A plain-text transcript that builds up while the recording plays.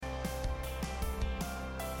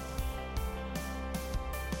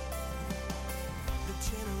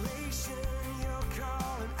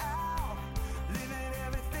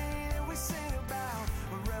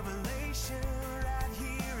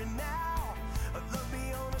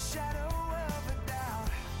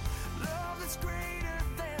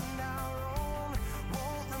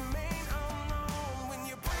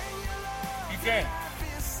can.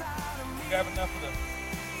 You have enough of them.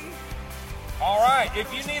 All right,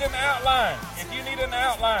 if you need an outline,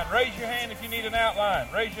 raise your hand if you need an outline.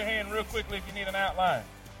 Raise your hand real quickly if you need an outline.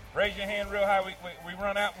 Raise your hand real high. We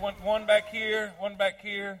run out one back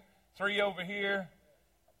here, three over here.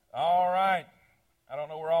 All right. I don't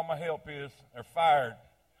know where all my help is. They're fired.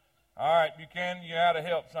 All right, Buchanan, you're out of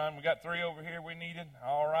help, son. We got three over here we needed.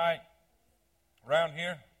 All right. Around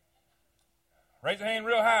here. Raise your hand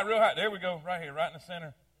real high. There we go, right here, right in the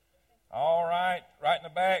center. All right, right in the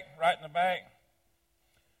back.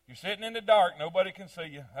 You're sitting in the dark. Nobody can see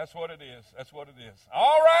you. That's what it is.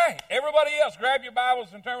 All right, everybody else, grab your Bibles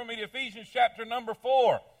and turn with me to Ephesians chapter number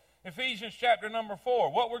 4. Ephesians chapter number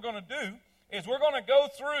 4. What we're going to do is we're going to go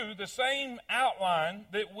through the same outline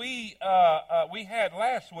that we had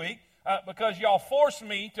last week because y'all forced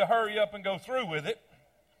me to hurry up and go through with it.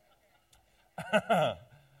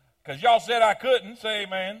 Because y'all said I couldn't. Say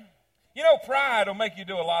amen. You know, pride will make you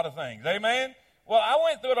do a lot of things. Amen? Well, I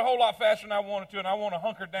went through it a whole lot faster than I wanted to, and I want to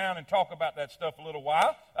hunker down and talk about that stuff a little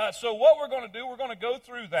while. So what we're going to do, we're going to go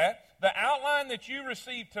through that. The outline that you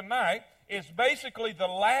received tonight is basically the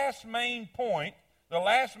last main point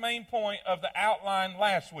of the outline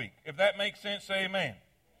last week. If that makes sense, say amen.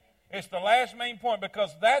 It's the last main point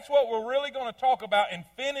because that's what we're really going to talk about and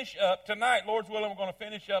finish up tonight. Lord's willing, we're going to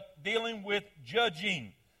finish up dealing with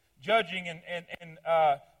judging and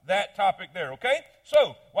that topic there, okay?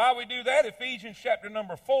 So, while we do that, Ephesians chapter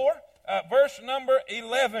number 4, verse number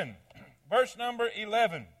 11. Verse number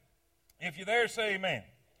 11. If you're there, say amen.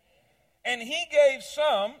 And he gave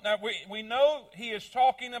some, now we know he is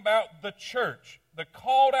talking about the church, the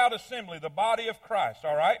called out assembly, the body of Christ,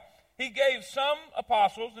 all right? He gave some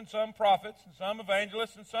apostles and some prophets and some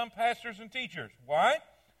evangelists and some pastors and teachers. Why?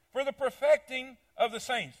 For the perfecting of the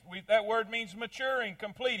saints. That word means maturing,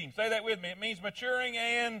 completing. Say that with me. It means maturing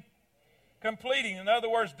and completing. In other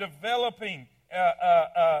words, developing,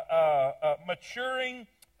 maturing,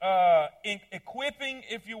 equipping,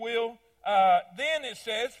 if you will. Then it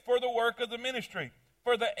says, for the work of the ministry.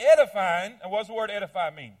 For the edifying, and what's the word edify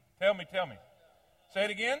mean? Tell me. Say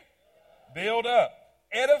it again. Build up.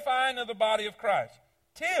 Edifying of the body of Christ.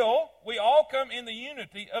 Till we all come in the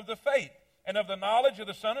unity of the faith and of the knowledge of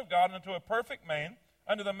the Son of God unto a perfect man,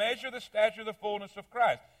 unto the measure of the stature of the fullness of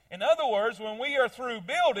Christ. In other words, when we are through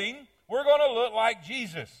building, we're going to look like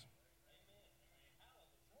Jesus.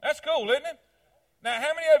 That's cool, isn't it? Now,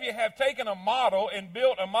 how many of you have taken a model and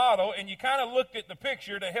built a model, and you kind of looked at the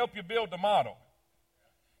picture to help you build the model?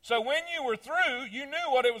 So when you were through, you knew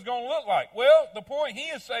what it was going to look like. Well, the point he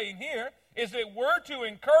is saying here is that we're to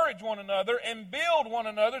encourage one another and build one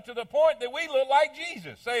another to the point that we look like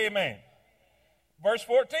Jesus. Say amen. Verse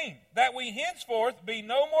 14, that we henceforth be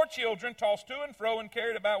no more children, tossed to and fro and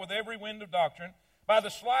carried about with every wind of doctrine, by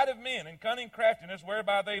the sleight of men and cunning craftiness,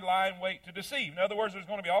 whereby they lie in wait to deceive. In other words, there's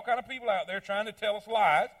going to be all kind of people out there trying to tell us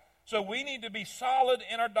lies, so we need to be solid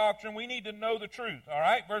in our doctrine. We need to know the truth, all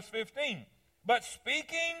right? Verse 15, but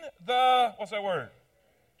speaking the, what's that word?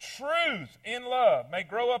 Truth in love may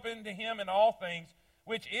grow up into him in all things,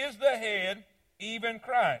 which is the head, even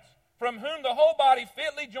Christ, from whom the whole body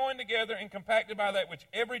fitly joined together and compacted by that which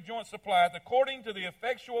every joint supplieth, according to the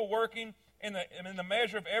effectual working in the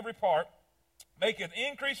measure of every part, maketh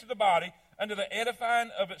increase of the body unto the edifying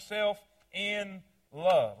of itself in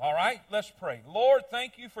love. All right, let's pray. Lord,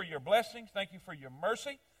 thank you for your blessings. Thank you for your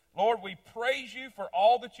mercy. Lord, we praise you for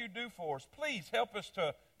all that you do for us. Please help us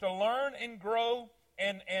to learn and grow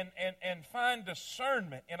and find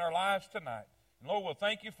discernment in our lives tonight. And Lord, we'll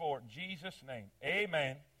thank you for it in Jesus' name.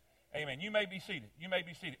 Amen. Amen. You may be seated.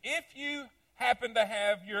 If you happen to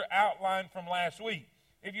have your outline from last week,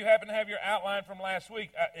 if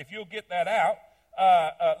you'll get that out,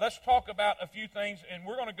 let's talk about a few things, and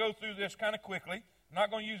we're going to go through this kind of quickly. I'm not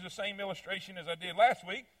going to use the same illustration as I did last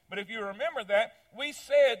week, but if you remember that, we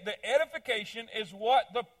said that edification is what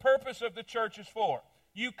the purpose of the church is for.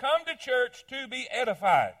 You come to church to be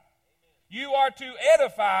edified. You are to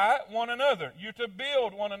edify one another. You're to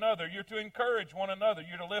build one another. You're to encourage one another.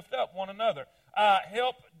 You're to lift up one another.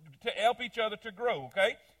 Help each other to grow,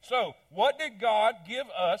 okay? So what did God give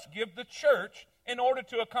the church in order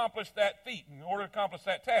to accomplish that feat, in order to accomplish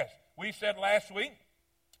that task? We said last week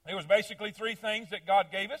there was basically three things that God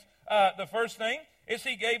gave us. The first thing is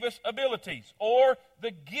he gave us abilities, or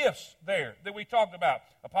the gifts there that we talked about.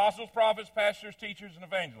 Apostles, prophets, pastors, teachers, and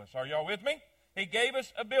evangelists. Are y'all with me? He gave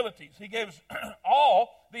us abilities. He gave us all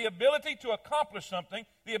the ability to accomplish something,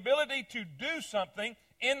 the ability to do something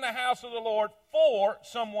in the house of the Lord for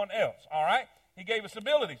someone else, all right? He gave us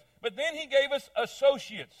abilities. But then he gave us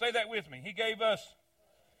associates. Say that with me. He gave us,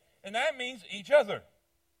 and that means each other.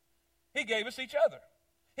 He gave us each other.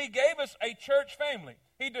 He gave us a church family.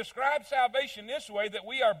 He described salvation this way, that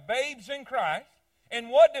we are babes in Christ. And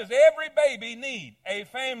what does every baby need? A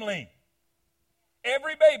family.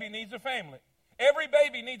 Every baby needs a family. Every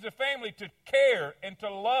baby needs a family to care and to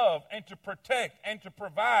love and to protect and to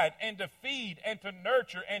provide and to feed and to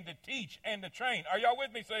nurture and to teach and to train. Are y'all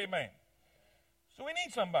with me? Say amen. So we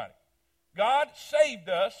need somebody. God saved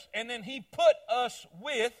us, and then he put us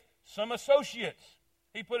with some associates.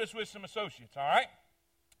 He put us with some associates, all right?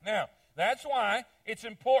 Now, that's why it's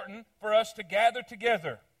important for us to gather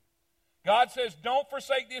together. God says, don't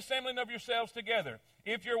forsake the assembling of yourselves together.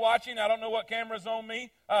 If you're watching, I don't know what camera's on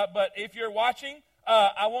me, but if you're watching,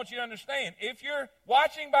 I want you to understand. If you're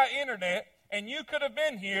watching by internet and you could have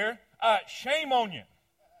been here, shame on you.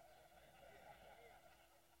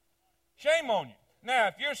 Shame on you. Now,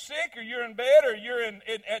 if you're sick or you're in bed or you're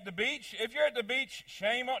at the beach, if you're at the beach,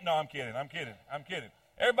 shame on... No, I'm kidding.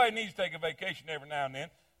 Everybody needs to take a vacation every now and then.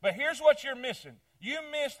 But here's what you're missing. You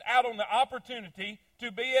missed out on the opportunity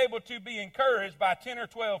to be able to be encouraged by 10 or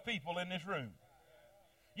 12 people in this room.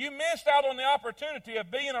 You missed out on the opportunity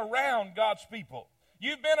of being around God's people.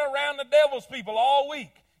 You've been around the devil's people all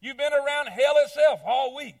week. You've been around hell itself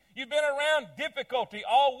all week. You've been around difficulty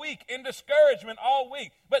all week and discouragement all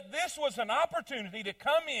week. But this was an opportunity to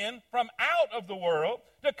come in from out of the world,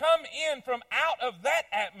 to come in from out of that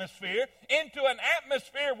atmosphere into an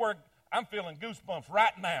atmosphere where I'm feeling goosebumps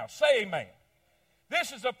right now. Say amen.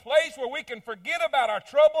 This is a place where we can forget about our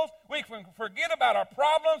troubles. We can forget about our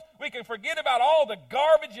problems. We can forget about all the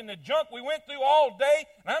garbage and the junk we went through all day.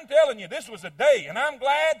 And I'm telling you, this was a day. And I'm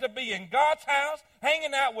glad to be in God's house,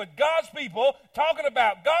 hanging out with God's people, talking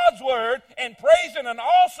about God's word, and praising an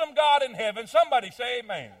awesome God in heaven. Somebody say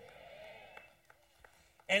amen.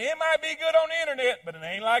 And it might be good on the internet, but it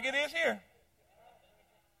ain't like it is here.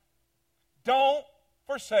 Don't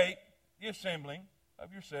forsake the assembling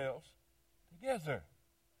of yourselves together.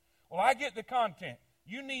 Well, I get the content.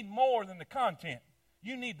 You need more than the content.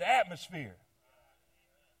 You need the atmosphere.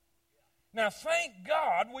 Now, thank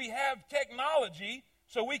God we have technology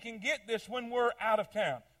so we can get this when we're out of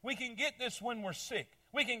town. We can get this when we're sick.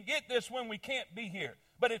 We can get this when we can't be here.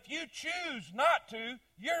 But if you choose not to,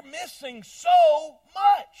 you're missing so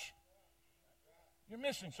much. You're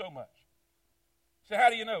missing so much. So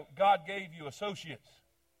how do you know? God gave you associates.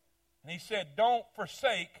 And he said, don't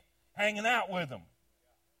forsake hanging out with them.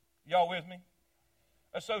 Y'all with me?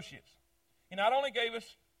 Associates. He not only gave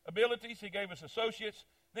us abilities, he gave us associates,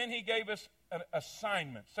 then he gave us an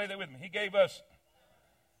assignment. Say that with me. He gave us,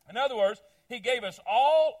 in other words, he gave us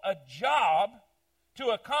all a job to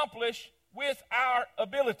accomplish with our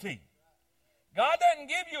ability. God doesn't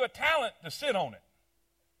give you a talent to sit on it.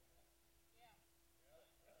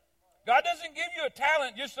 God doesn't give you a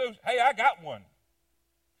talent just so, hey, I got one.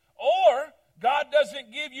 Or God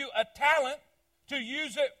doesn't give you a talent to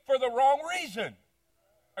use it for the wrong reason.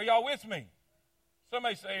 Are y'all with me?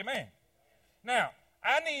 Somebody say amen. Now,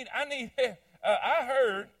 I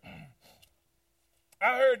heard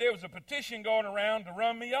there was a petition going around to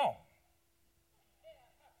run me off.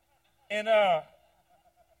 And there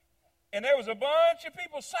was a bunch of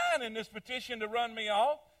people signing this petition to run me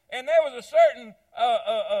off. And there was a certain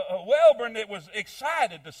Welburn that was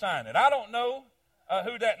excited to sign it. I don't know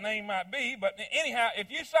who that name might be, but anyhow, if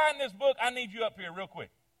you sign this book, I need you up here real quick.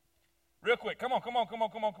 Real quick. Come on.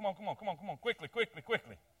 Quickly.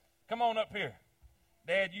 Come on up here.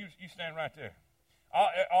 Dad, you stand right there.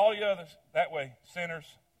 All the others, that way. Sinners,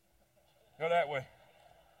 go that way.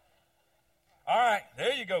 All right,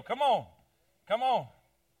 there you go. Come on.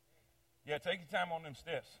 Yeah, take your time on them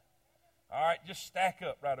steps. All right, just stack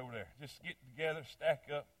up right over there. Just get together, stack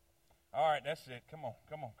up. All right, that's it. Come on.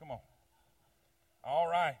 All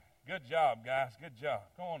right, good job, guys. Good job.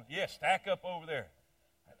 Come on. Yeah, stack up over there.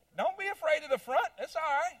 Don't be afraid of the front. It's all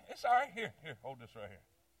right. Here, hold this right here.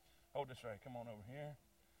 Come on over here.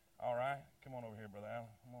 All right, come on over here, Brother Allen.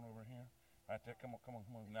 Come on over here. Right there. Come on.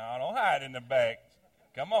 No, don't hide in the back.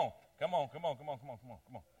 Come on.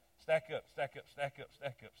 Stack up. Come on.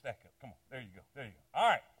 There you go. All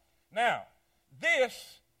right. Now,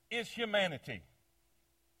 this is humanity.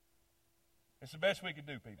 It's the best we could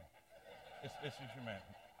do, people. This is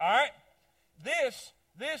humanity. All right? This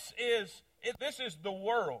is the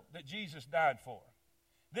world that Jesus died for.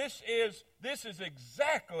 This is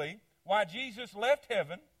exactly why Jesus left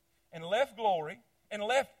heaven and left glory and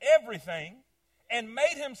left everything and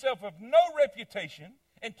made himself of no reputation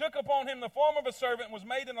and took upon him the form of a servant and was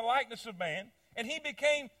made in the likeness of man. And he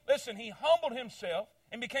humbled himself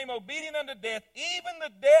and became obedient unto death, even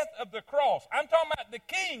the death of the cross. I'm talking about the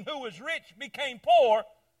king who was rich became poor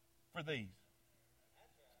for these.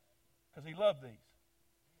 because he loved these.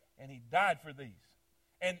 And he died for these.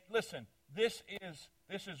 And listen, this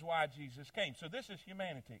is why Jesus came. So this is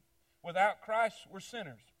humanity. Without Christ, we're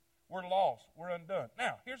sinners. We're lost. We're undone.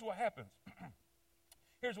 Now, here's what happens.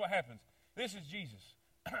 Here's what happens. This is Jesus.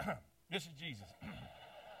 This is Jesus.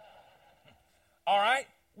 All right?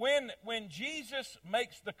 When Jesus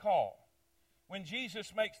makes the call,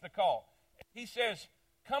 he says,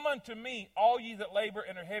 come unto me, all ye that labor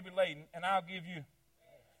and are heavy laden, and I'll give you.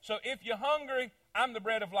 So if you're hungry, I'm the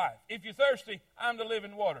bread of life. If you're thirsty, I'm the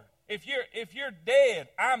living water. If you're dead,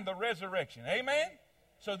 I'm the resurrection. Amen?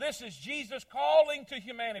 So this is Jesus calling to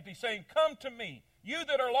humanity, saying, come to me. You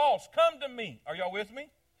that are lost, come to me. Are y'all with me?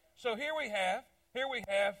 So here we have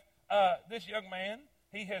this young man.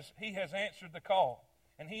 He has answered the call,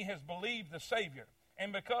 and he has believed the Savior.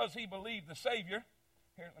 And because he believed the Savior,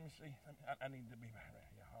 here, let me see. I need to be back right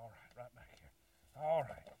here. All right, right back here.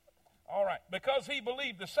 All right. Because he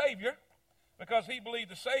believed the Savior,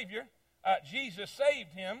 Jesus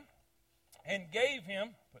saved him and gave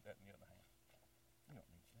him. Put that in the other hand. You don't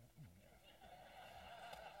need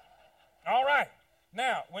that. All right.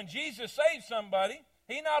 Now, when Jesus saves somebody,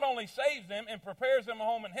 he not only saves them and prepares them a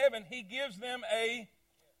home in heaven, he gives them a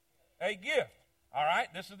gift. All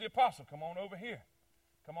right. This is the apostle. Come on over here.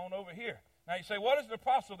 Now you say, what is the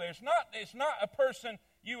apostle there? It's not a person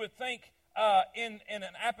you would think in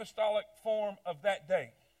an apostolic form of that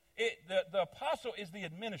day. The apostle is the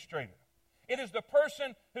administrator. It is the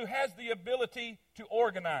person who has the ability to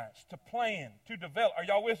organize, to plan, to develop. Are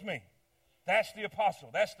y'all with me? That's the apostle.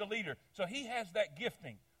 That's the leader. So he has that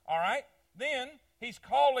gifting. All right? Then he's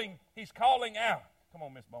calling out. Come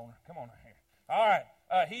on, Miss Boner. Come on here. All right.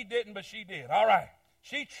 He didn't, but she did. All right.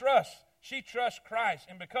 She trusts Christ,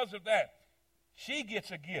 and because of that, she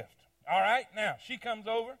gets a gift. All right? Now, she comes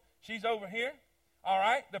over. She's over here. All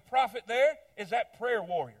right? The prophet there is that prayer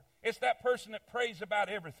warrior. It's that person that prays about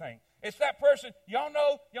everything. It's that person, y'all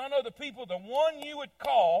know the people, the one you would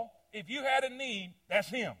call if you had a need, that's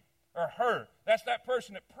him or her. That's that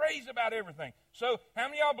person that prays about everything. So, how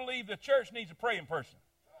many of y'all believe the church needs a praying person?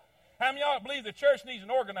 How many of y'all believe the church needs an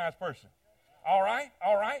organized person? All right?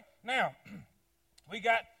 Now, we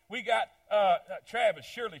got Travis.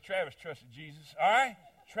 Surely Travis trusted Jesus. All right?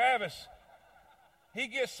 Travis, he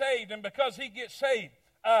gets saved, and because he gets saved,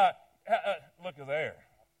 look at there.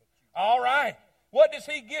 All right. What does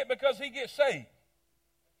he get because he gets saved?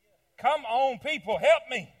 Come on, people, help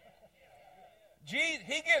me.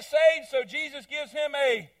 He gets saved, so Jesus gives him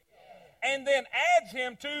and then adds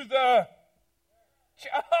him to the.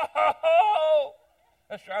 Oh,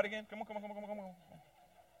 let's try it again. Come on.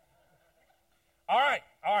 All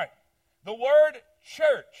right. The word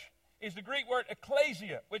church is the Greek word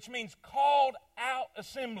ecclesia, which means called out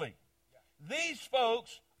assembly. These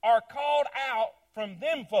folks are called out from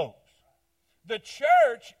them folks. The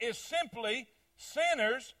church is simply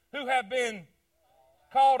sinners who have been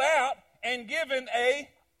called out and given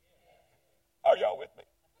are y'all with me?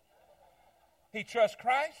 He trusts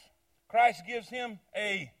Christ. Christ gives him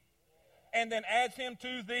and then adds him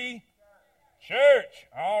to the church.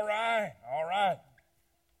 All right.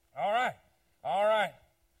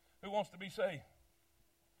 Who wants to be saved?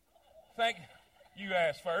 Thank you. You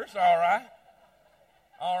asked first. All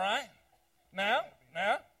right. Now,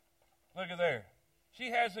 look at there.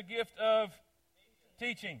 She has a gift of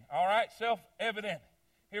teaching. All right, self-evident.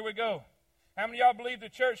 Here we go. How many of y'all believe the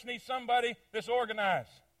church needs somebody that's organized?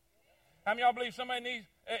 How many of y'all believe somebody needs,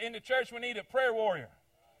 in the church we need a prayer warrior?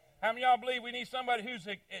 How many of y'all believe we need somebody who's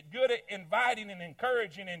good at inviting and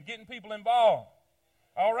encouraging and getting people involved?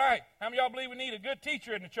 All right. How many of y'all believe we need a good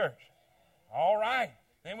teacher in the church? All right.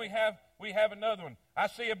 Then we have another one. I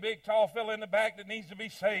see a big, tall fella in the back that needs to be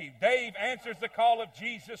saved. Dave answers the call of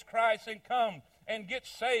Jesus Christ and comes and gets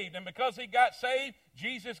saved. And because he got saved,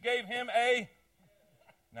 Jesus gave him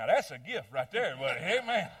Now, that's a gift right there, buddy.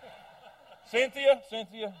 Amen. Cynthia,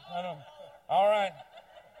 I don't. All right.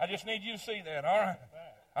 I just need you to see that.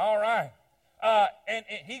 All right. And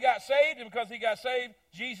he got saved, and because he got saved,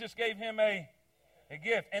 Jesus gave him a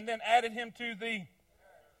gift and then added him to the.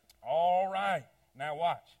 All right. Now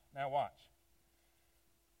watch.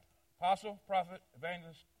 Apostle, prophet,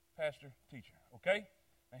 evangelist, pastor, teacher. Okay?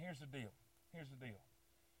 Now here's the deal.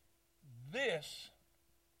 This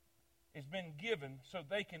has been given so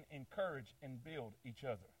they can encourage and build each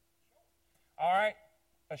other. All right?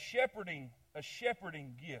 A shepherding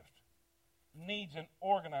gift needs an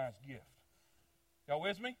organized gift. Y'all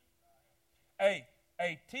with me? A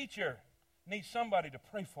teacher needs somebody to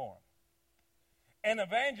pray for him. An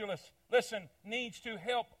evangelist, listen, needs to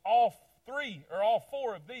help all three or all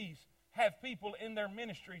four of these have people in their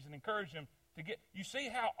ministries and encourage them You see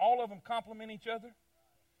how all of them complement each other?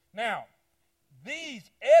 Now, these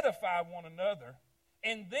edify one another,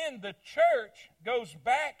 and then the church goes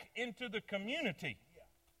back into the community.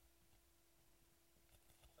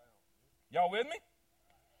 Y'all with me?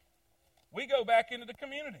 We go back into the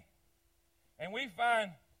community, and we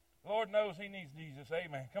find, Lord knows he needs Jesus.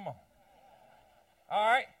 Amen. Come on. All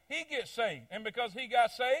right? He gets saved. And because he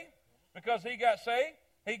got saved,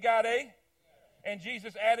 he got a, and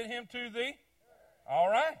Jesus added him to the, all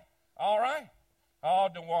right. Oh,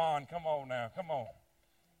 Dewan, come on now, come on.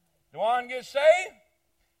 Dewan gets saved,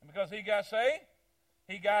 and because he got saved,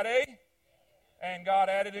 he got a, and God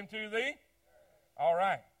added him to the, all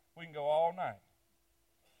right. We can go all night.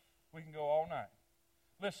 We can go all night.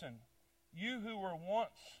 Listen, you who were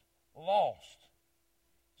once lost,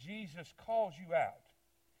 Jesus calls you out.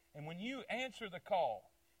 And when you answer the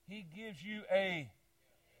call, he gives you a...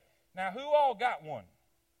 Now, who all got one?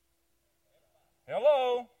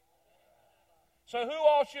 Hello? So who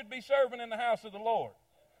all should be serving in the house of the Lord?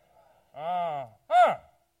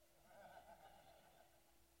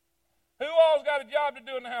 Who all's got a job to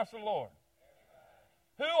do in the house of the Lord?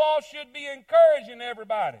 Who all should be encouraging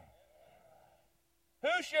everybody?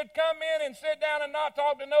 Who should come in and sit down and not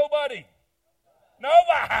talk to nobody?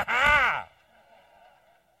 Nobody.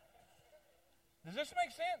 Does this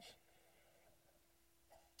make sense?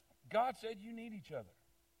 God said you need each other.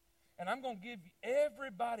 And I'm going to give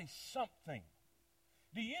everybody something.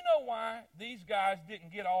 Do you know why these guys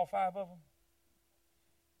didn't get all 5 of them?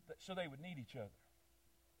 So they would need each other.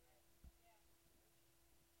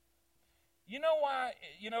 You know why?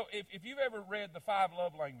 You know, if you've ever read The 5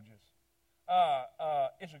 Love Languages,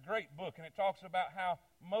 it's a great book, and it talks about how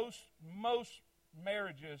most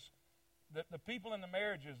marriages, the people in the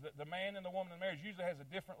marriages, the man and the woman in the marriage usually has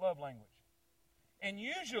a different love language. And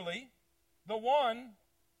usually, the one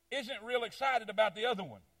isn't real excited about the other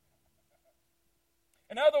one.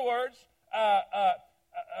 In other words,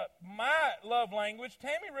 my love language,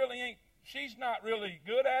 Tammy really ain't, she's not really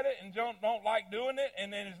good at it and don't like doing it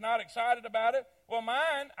and then is not excited about it. Well,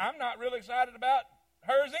 mine, I'm not really excited about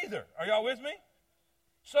hers either. Are y'all with me?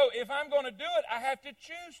 So if I'm going to do it, I have to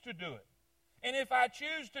choose to do it. And if I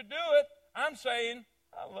choose to do it, I'm saying,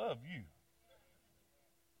 I love you.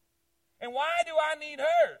 And why do I need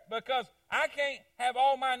her? Because I can't have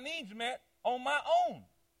all my needs met on my own.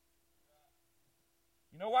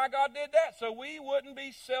 You know why God did that? So we wouldn't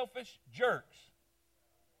be selfish jerks.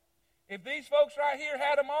 If these folks right here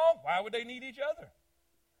had them all, why would they need each other?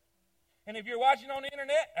 And if you're watching on the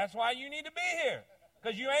internet, that's why you need to be here.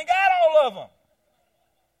 Because you ain't got all of them.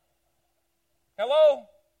 Hello?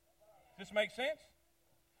 Does this make sense?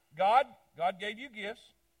 God gave you gifts.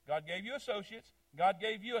 God gave you associates. God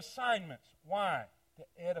gave you assignments. Why? To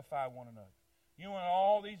edify one another. You know what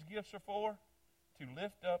all these gifts are for? To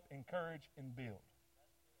lift up, encourage, and build.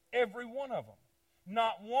 Every one of them.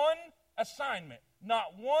 Not one assignment,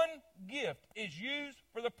 not one gift is used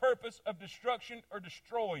for the purpose of destruction or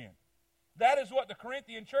destroying. That is what the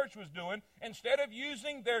Corinthian church was doing. Instead of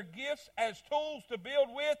using their gifts as tools to build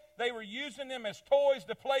with, they were using them as toys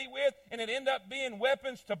to play with, and it ended up being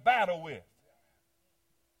weapons to battle with.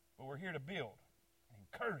 But we're here to build,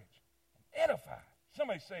 encourage, and edify.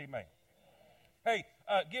 Somebody say amen. Hey,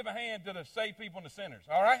 give a hand to the saved people and the sinners,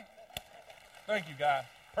 all right? Thank you, guys.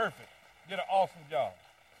 Perfect. Did an awesome job.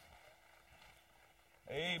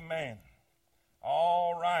 Amen.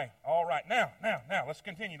 All right. Now, let's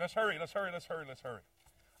continue. Let's hurry.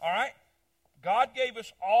 All right? God gave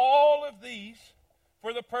us all of these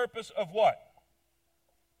for the purpose of what?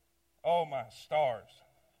 Oh, my stars.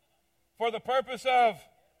 For the purpose of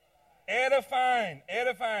edifying,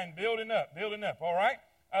 building up, all right?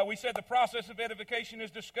 We said the process of edification is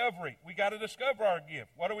discovery. We got to discover our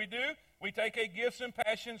gift. What do? We take a gifts and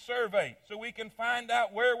passions survey so we can find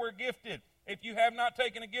out where we're gifted. If you have not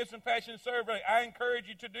taken a gifts and passions survey, I encourage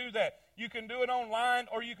you to do that. You can do it online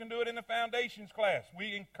or you can do it in the foundations class.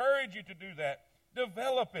 We encourage you to do that.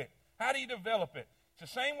 Develop it. How do you develop it?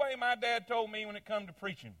 It's the same way my dad told me when it come to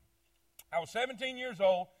preaching. I was 17 years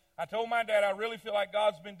old. I told my dad I really feel like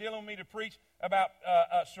God's been dealing with me to preach about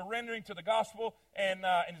surrendering to the gospel, and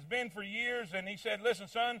it's been for years. And he said, "Listen,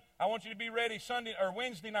 son, I want you to be ready Sunday or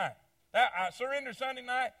Wednesday night." I surrendered Sunday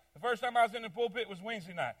night. The first time I was in the pulpit was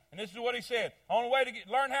Wednesday night. And this is what he said. The only way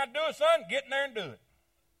to learn how to do it, son, get in there and do it.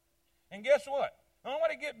 And guess what? The only way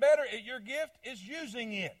to get better at your gift is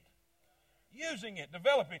using it. Using it,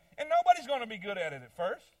 developing. And nobody's going to be good at it at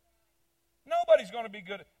first. Nobody's going to be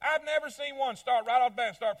good. I've never seen one start right off the bat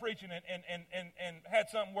and start preaching and had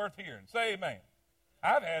something worth hearing. Say amen.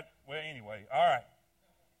 I've had, well, anyway, all right.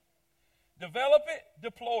 Develop it,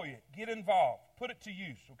 deploy it, get involved, put it to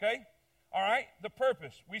use, okay? All right, the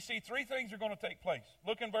purpose. We see three things are going to take place.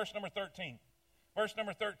 Look in verse number 13. Verse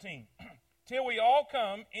number 13. Till we all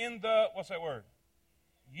come in the, what's that word?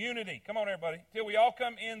 Unity. Come on, everybody. Till we all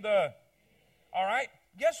come in the, all right?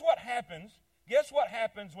 Guess what happens? Guess what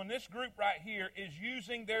happens when this group right here is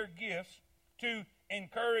using their gifts to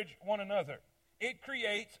encourage one another? It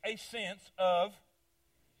creates a sense of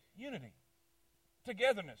unity,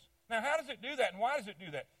 togetherness. Now, how does it do that, and why does it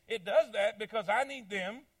do that? It does that because I need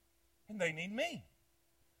them, and they need me.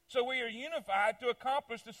 So we are unified to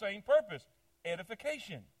accomplish the same purpose,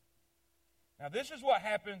 edification. Now, this is what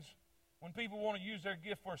happens when people want to use their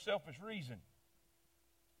gift for a selfish reason.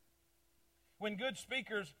 When good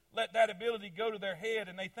speakers let that ability go to their head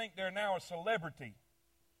and they think they're now a celebrity.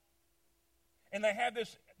 And they have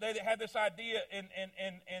this idea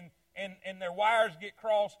and their wires get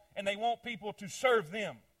crossed and they want people to serve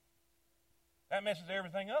them. That messes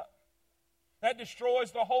everything up. That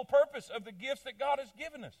destroys the whole purpose of the gifts that God has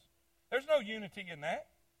given us. There's no unity in that.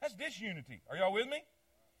 That's disunity. Are y'all with me?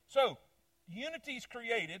 So, unity is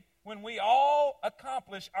created when we all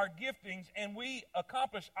accomplish our giftings and we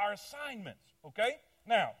accomplish our assignments. Okay?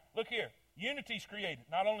 Now, look here. Unity is created.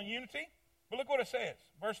 Not only unity, but look what it says.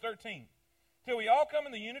 Verse 13. Till we all come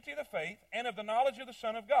in the unity of the faith and of the knowledge of the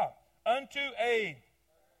Son of God. Unto a,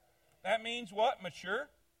 that means what? Mature.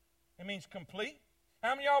 It means complete.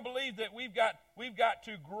 How many of y'all believe that we've got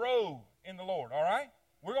to grow in the Lord, all right?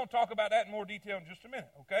 We're going to talk about that in more detail in just a minute,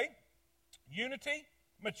 okay? Unity,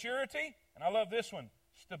 maturity, and I love this one,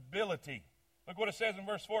 stability. Look what it says in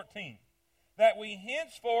verse 14. That we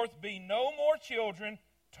henceforth be no more children,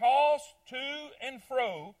 tossed to and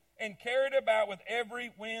fro, and carried about with every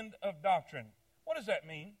wind of doctrine. What does that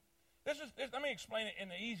mean? Let me explain it in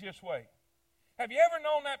the easiest way. Have you ever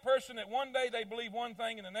known that person that one day they believe one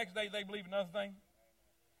thing and the next day they believe another thing?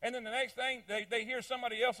 And then the next thing, they hear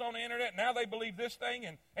somebody else on the internet, and now they believe this thing,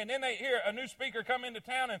 and then they hear a new speaker come into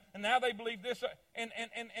town, and now they believe this. And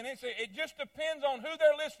it just depends on who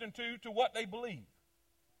they're listening to what they believe.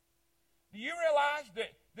 Do you realize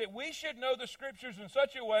that we should know the Scriptures in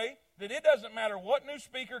such a way that it doesn't matter what new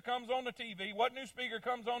speaker comes on the TV, what new speaker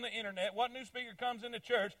comes on the internet, what new speaker comes into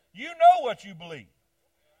church, you know what you believe.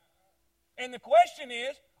 And the question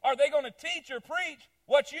is, are they going to teach or preach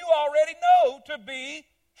what you already know to be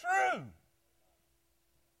true?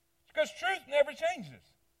 Because truth never changes.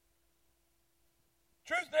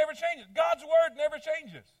 Truth never changes. God's Word never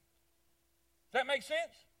changes. Does that make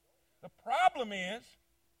sense? The problem is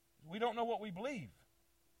we don't know what we believe.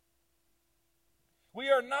 We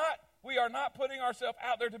are not putting ourselves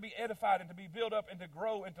out there to be edified and to be built up and to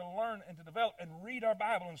grow and to learn and to develop and read our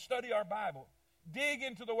Bible and study our Bible. Dig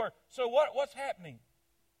into the Word. So what's happening?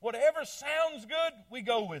 Whatever sounds good, we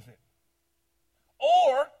go with it.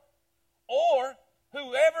 Or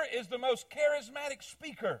whoever is the most charismatic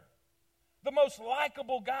speaker, the most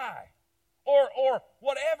likable guy, or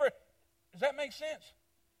whatever. Does that make sense?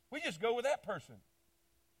 We just go with that person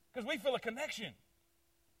because we feel a connection,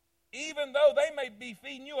 even though they may be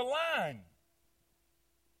feeding you a line.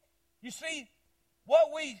 You see,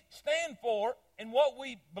 what we stand for and what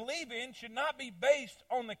we believe in should not be based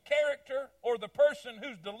on the character or the person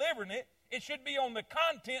who's delivering it. It should be on the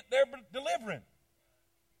content they're delivering.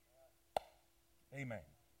 Amen.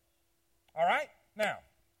 All right? Now,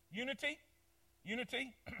 unity,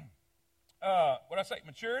 what I say,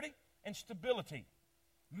 maturity and stability.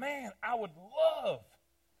 Man, I would love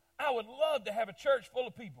to have a church full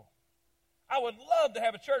of people. I would love to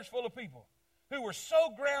have a church full of people who were so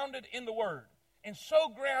grounded in the Word and so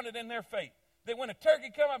grounded in their faith that when a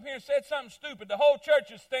turkey come up here and said something stupid, the whole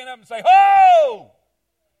church would stand up and say, "Ho!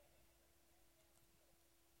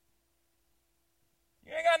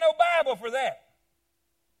 You ain't got no Bible for that."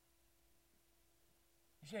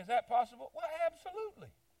 You say, is that possible? Well, absolutely.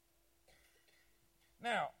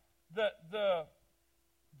 Now, let's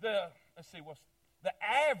see, what's the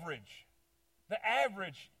average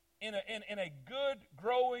in a good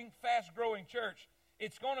growing, fast growing church,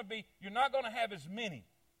 it's going to be, you're not going to have as many.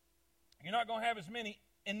 You're not going to have as many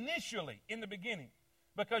initially in the beginning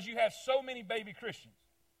because you have so many baby Christians.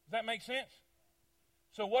 Does that make sense?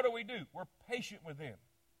 So what do? We're patient with them.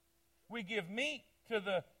 We give meat to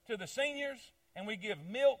the seniors, and we give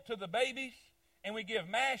milk to the babies, and we give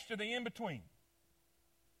mash to the in-between.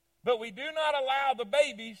 But we do not allow the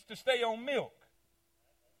babies to stay on milk.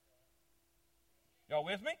 Y'all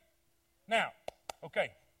with me? Now,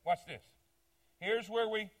 okay, watch this. Here's where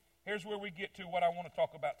we get to what I want to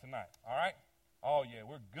talk about tonight, all right? Oh, yeah,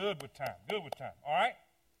 we're good with time, all right?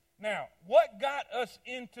 Now, what got us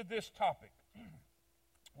into this topic?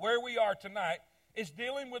 where we are tonight is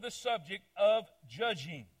dealing with the subject of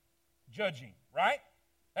judging. Judging, right?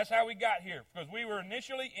 That's how we got here, because we were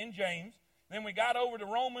initially in James, then we got over to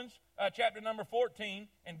Romans chapter number 14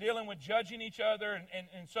 and dealing with judging each other.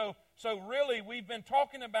 And so really we've been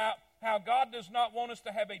talking about how God does not want us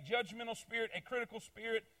to have a judgmental spirit, a critical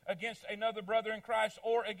spirit against another brother in Christ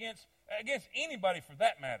or against anybody for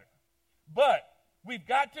that matter. But we've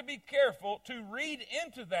got to be careful to read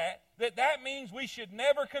into that means we should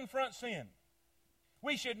never confront sin.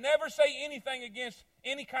 We should never say anything against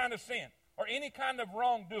any kind of sin or any kind of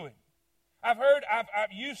wrongdoing.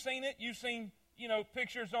 You've seen it. You've seen,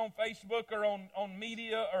 pictures on Facebook or on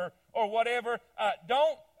media or whatever.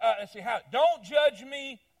 Don't judge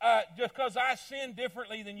me just because I sin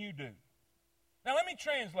differently than you do. Now let me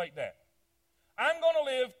translate that. I'm going to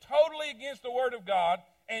live totally against the Word of God,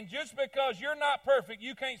 and just because you're not perfect,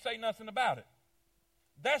 you can't say nothing about it.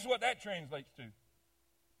 That's what that translates to.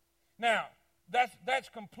 Now, that's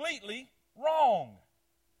completely wrong.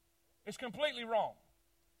 It's completely wrong.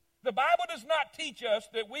 The Bible does not teach us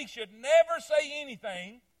that we should never say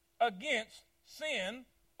anything against sin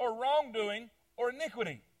or wrongdoing or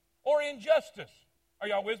iniquity or injustice. Are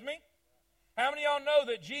y'all with me? How many of y'all know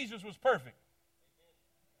that Jesus was perfect?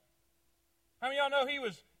 How many of y'all know he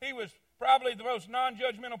was probably the most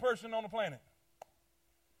non-judgmental person on the planet?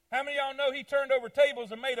 How many of y'all know he turned over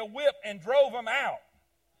tables and made a whip and drove them out?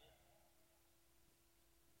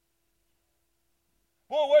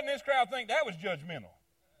 Boy, wouldn't this crowd think that was judgmental?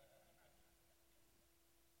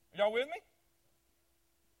 Y'all with me?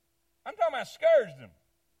 I'm talking about scourged them.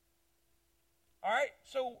 All right?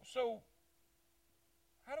 So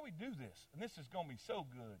how do we do this? And this is going to be so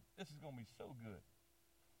good. This is going to be so good.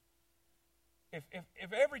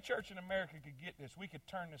 If every church in America could get this, we could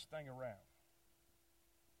turn this thing around.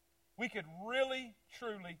 We could really,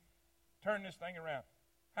 truly turn this thing around.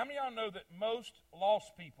 How many of y'all know that most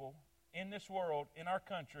lost people in this world, in our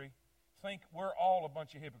country, think we're all a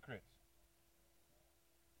bunch of hypocrites?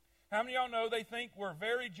 How many of y'all know they think we're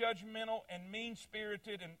very judgmental and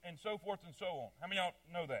mean-spirited and so forth and so on? How many of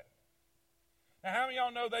y'all know that? Now, how many of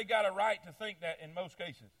y'all know they got a right to think that in most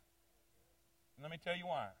cases? And let me tell you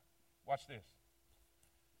why. Watch this.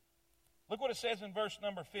 Look what it says in verse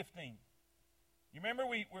number 15. You remember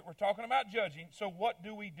we're talking about judging, so what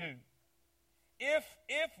do we do? If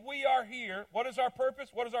we are here, what is our purpose?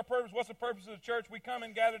 What is our purpose? What's the purpose of the church? We come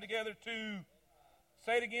and gather together to,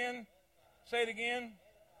 say it again,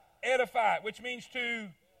 edify, which means to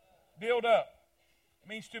build up. It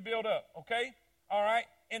means to build up, okay? All right?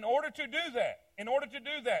 In order to do that,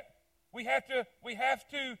 we have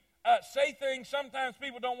to say things sometimes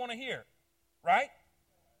people don't want to hear, right?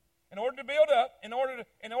 In order to build up, in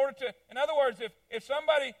other words, if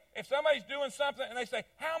somebody's doing something and they say,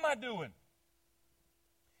 how am I doing?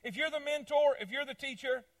 If you're the mentor, if you're the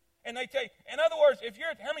teacher, and they take, in other words,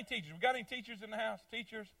 how many teachers? We got any teachers in the house?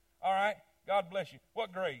 Teachers? All right. God bless you.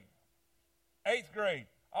 What grade? 8th grade.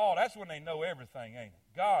 Oh, that's when they know everything, ain't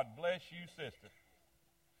it? God bless you, sister.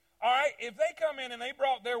 All right, if they come in and they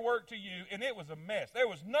brought their work to you and it was a mess, there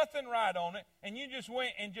was nothing right on it, and you just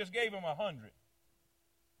went and just gave them 100,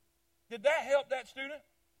 did that help that student?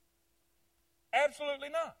 Absolutely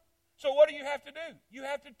not. So what do you have to do? You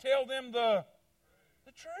have to tell them the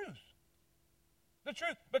truth. The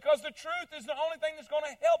truth. Because the truth is the only thing that's going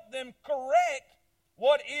to help them correct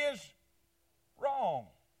what is wrong.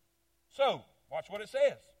 So, watch what it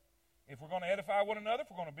says. If we're going to edify one another,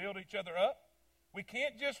 if we're going to build each other up, we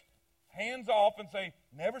can't just hands off and say,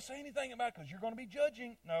 never say anything about it because you're going to be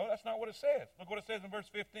judging. No, that's not what it says. Look what it says in verse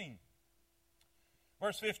 15.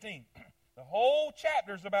 Verse 15. The whole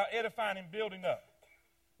chapter is about edifying and building up.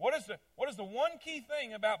 What is the one key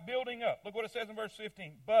thing about building up? Look what it says in verse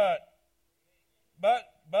 15. But,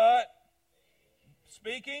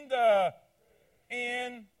 speaking all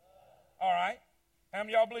right. How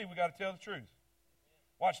many of y'all believe we got to tell the truth?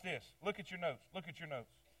 Watch this. Look at your notes. Look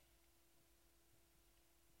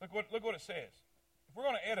what it says. If we're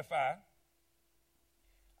going to edify,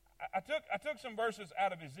 I took some verses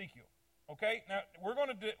out of Ezekiel. Okay, now we're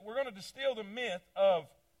going to distill the myth of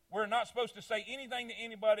we're not supposed to say anything to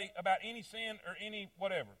anybody about any sin or any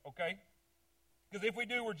whatever. Okay, because if we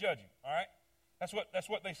do, we're judging. All right, that's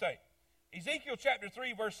what they say. Ezekiel chapter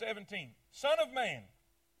 3, verse 17. Son of man,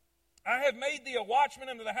 I have made thee a watchman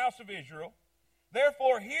unto the house of Israel.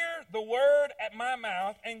 Therefore, hear the word at my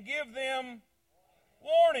mouth and give them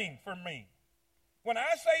warning from me. When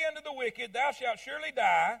I say unto the wicked, thou shalt surely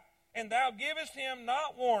die, and thou givest him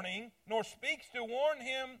not warning, nor speaks to warn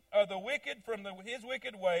him of the wicked from his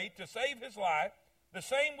wicked way, to save his life, The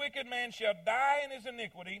same wicked man shall die in his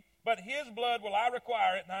iniquity, but his blood will I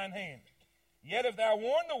require at thine hand. Yet if thou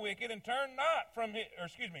warn the wicked and turn not from his,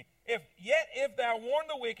 if thou warn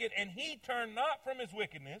the wicked and he turn not from his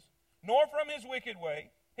wickedness, nor from his wicked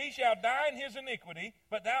way, he shall die in his iniquity,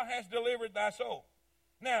 but thou hast delivered thy soul.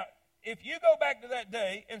 Now, if you go back to that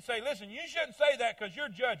day and say, listen, you shouldn't say that because you're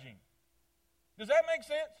judging. Does that make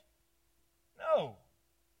sense? No.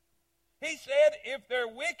 He said if they're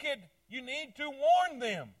wicked, you need to warn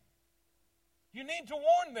them. You need to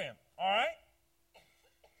warn them, all right?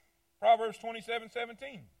 Proverbs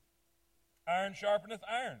 27:17. Iron sharpeneth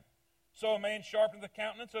iron, so a man sharpeneth the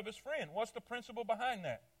countenance of his friend. What's the principle behind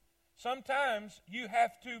that? Sometimes you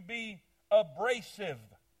have to be abrasive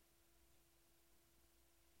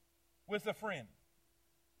with a friend.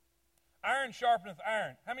 Iron sharpeneth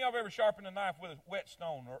iron. How many of y'all have ever sharpened a knife with a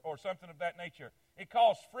whetstone or something of that nature? It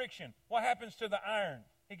causes friction. What happens to the iron?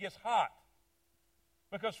 It gets hot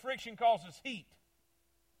because friction causes heat.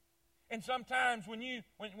 And sometimes when you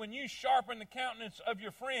sharpen the countenance of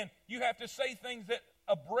your friend, you have to say things that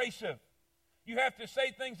abrasive. You have to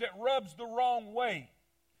say things that rubs the wrong way.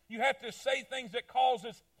 You have to say things that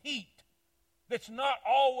causes heat. That's not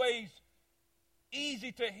always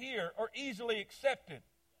easy to hear or easily accepted.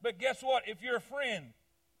 But guess what? If you're a friend,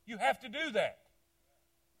 you have to do that.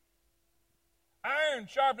 Iron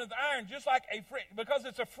sharpeneth iron, just like a friend, because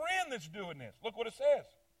it's a friend that's doing this. Look what it says.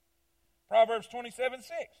 Proverbs 27:6.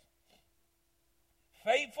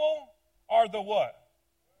 Faithful are the what?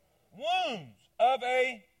 Wounds of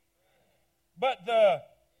a, but the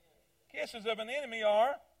kisses of an enemy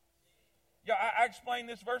are. Yeah, I explained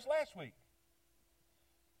this verse last week.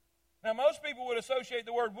 Now, most people would associate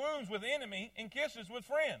the word wounds with enemy and kisses with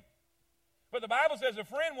friend. But the Bible says a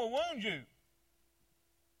friend will wound you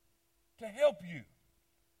to help you.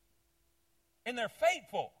 And they're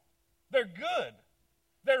faithful. They're good.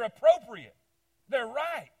 They're appropriate. They're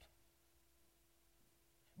right.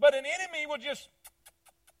 But an enemy will just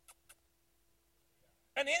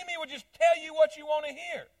tell you what you want to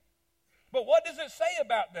hear. But what does it say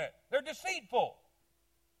about that? They're deceitful.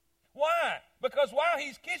 Why? Because while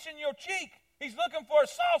he's kissing your cheek, he's looking for a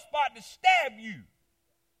soft spot to stab you.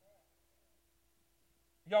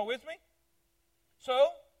 Y'all with me?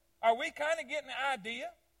 So, are we kind of getting the idea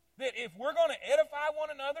that if we're going to edify one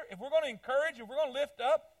another, if we're going to encourage, if we're going to lift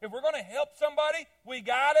up, if we're going to help somebody, we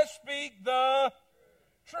got to speak the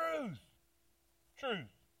truth.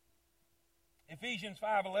 Truth. Ephesians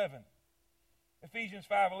 5:11. Ephesians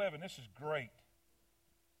 5:11. This is great.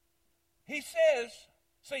 He says,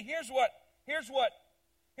 see, here's what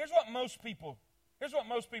most people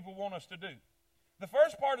want us to do. The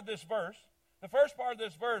first part of this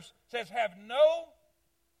verse says, have no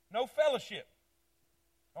fellowship.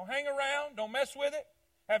 Don't hang around, don't mess with it.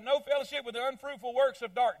 Have no fellowship with the unfruitful works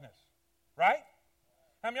of darkness. Right?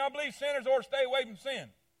 How many of y'all believe sinners ought to stay away from sin?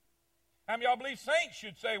 How many of y'all believe saints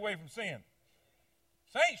should stay away from sin?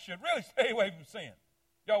 Saints should really stay away from sin.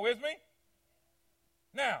 Y'all with me?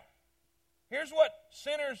 Now, here's what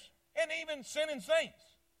sinners and even sinning saints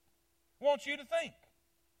want you to think.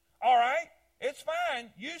 All right, it's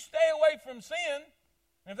fine. You stay away from sin.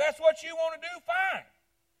 If that's what you want to do, fine.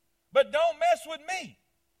 But don't mess with me.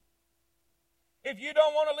 If you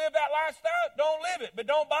don't want to live that lifestyle, don't live it, but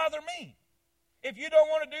don't bother me. If you don't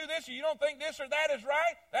want to do this or you don't think this or that is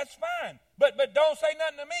right, that's fine. But don't say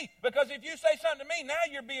nothing to me, because if you say something to me, now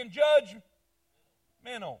you're being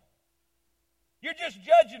judgmental. You're just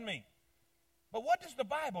judging me. But what does the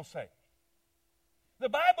Bible say? The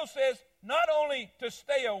Bible says not only to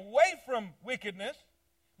stay away from wickedness,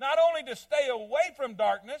 not only to stay away from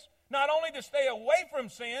darkness, not only to stay away from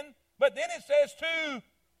sin, but then it says to,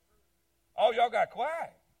 oh, y'all got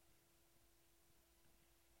quiet.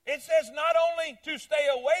 It says not only to stay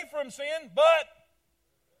away from sin, but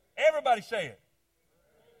everybody say it.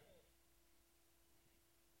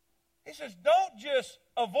 He says don't just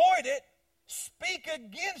avoid it, speak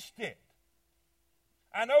against it.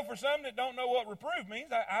 I know for some that don't know what reprove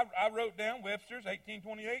means, I wrote down Webster's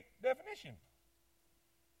 1828 definition.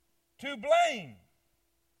 To blame,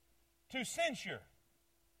 to censure,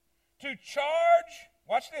 to charge,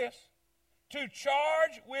 watch this, to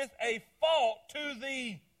charge with a fault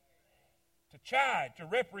to chide, to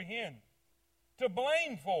reprehend, to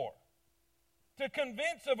blame for, to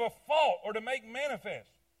convince of a fault or to make manifest,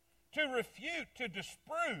 to refute, to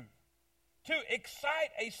disprove, to excite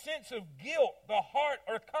a sense of guilt, the heart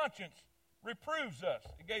or conscience reproves us.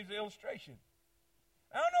 It gave the illustration.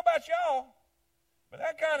 I don't know about y'all, but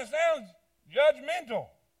that kind of sounds judgmental.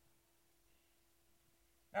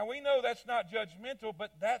 Now, we know that's not judgmental,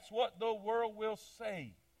 but that's what the world will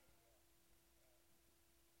say.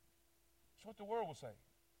 That's what the world will say.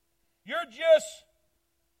 You're just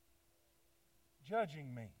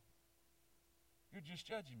judging me. You're just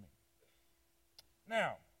judging me.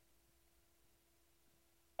 Now,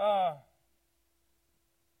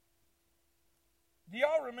 do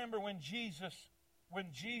y'all remember when Jesus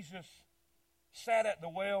sat at the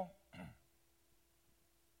well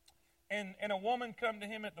and a woman come to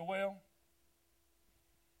him at the well?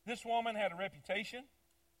 This woman had a reputation.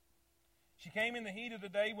 She came in the heat of the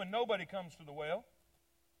day when nobody comes to the well.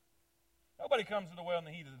 Nobody comes to the well in the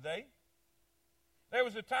heat of the day. There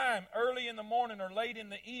was a time early in the morning or late in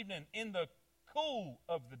the evening in the cool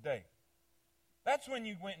of the day. That's when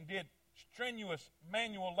you went and did strenuous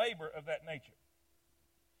manual labor of that nature.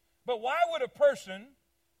 But why would a person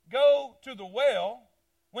go to the well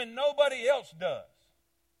when nobody else does?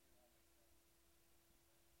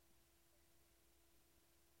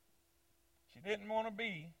 She didn't want to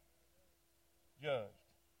be judged.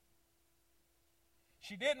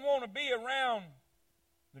 She didn't want to be around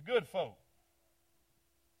the good folk.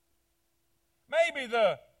 Maybe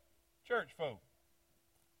the church folk.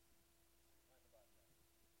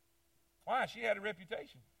 Why? She had a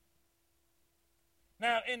reputation.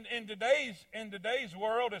 Now, in today's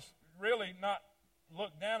world, it's really not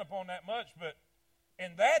looked down upon that much, but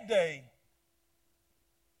in that day,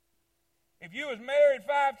 if you was married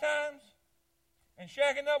 5 times and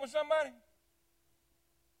shacking up with somebody,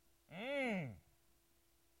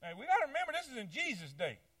 now we got to remember this is in Jesus'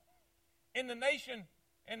 day. In the nation,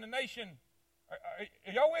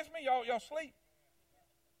 are y'all with me? Y'all sleep?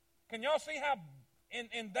 Can y'all see how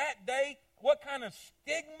in that day, what kind of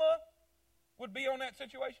stigma would be on that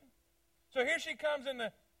situation? So here she comes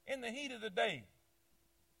in the heat of the day,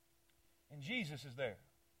 and Jesus is there.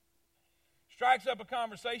 Strikes up a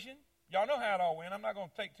conversation. Y'all know how it all went. I'm not going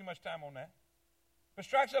to take too much time on that. But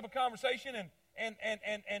strikes up a conversation, and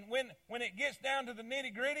when it gets down to the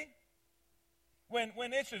nitty-gritty,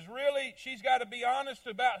 when this is really, she's got to be honest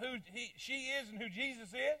about who she is and who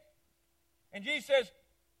Jesus is. And Jesus says,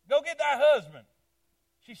 go get thy husband.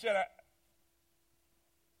 She said,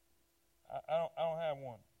 I don't have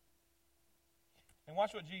one. And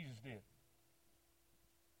watch what Jesus did.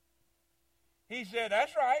 He said,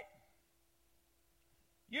 that's right.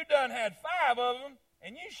 You done had 5 of them,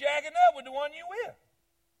 and you shacking up with the one you with.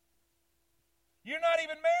 You're not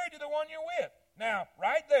even married to the one you're with. Now,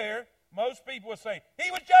 right there, most people will say, he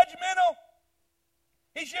was judgmental.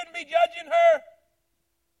 He shouldn't be judging her.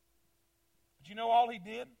 But you know all he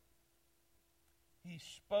did? He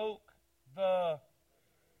spoke the.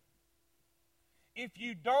 If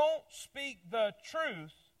you don't speak the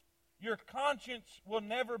truth, your conscience will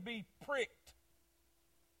never be pricked.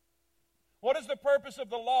 What is the purpose of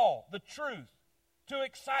the law? The truth. To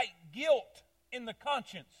excite guilt in the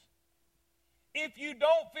conscience. If you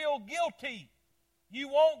don't feel guilty, you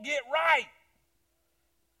won't get right.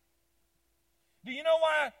 Do you know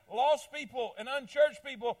why lost people and unchurched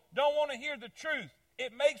people don't want to hear the truth?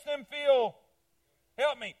 It makes them feel,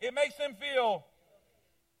 help me, it makes them feel,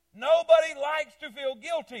 nobody likes to feel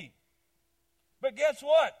guilty. But guess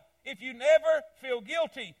what? If you never feel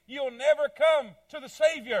guilty, you'll never come to the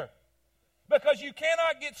Savior. Because you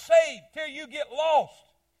cannot get saved till you get lost.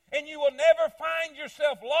 And you will never find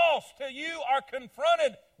yourself lost till you are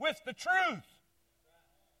confronted with the truth.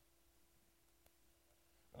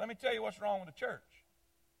 Let me tell you what's wrong with the church.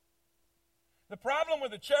 The problem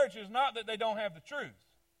with the church is not that they don't have the truth.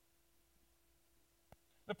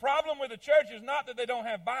 The problem with the church is not that they don't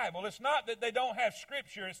have Bible. It's not that they don't have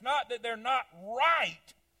Scripture. It's not that they're not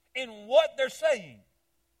right in what they're saying.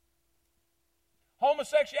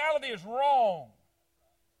 Homosexuality is wrong.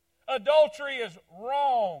 Adultery is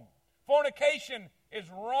wrong. Fornication is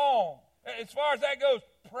wrong. As far as that goes,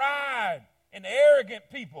 pride and arrogant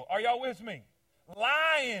people. Are y'all with me?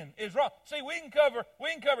 Lying is wrong. See, we can cover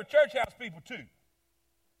church house people too.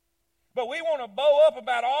 But we want to bow up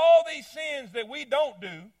about all these sins that we don't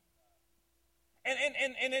do.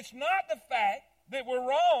 And it's not the fact that we're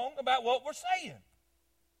wrong about what we're saying.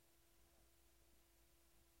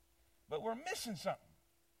 But we're missing something.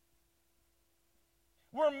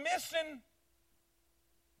 We're missing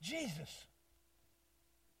Jesus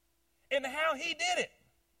and how he did it.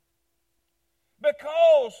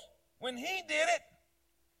 Because when he did it,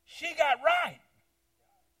 she got right.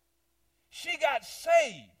 She got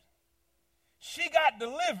saved. She got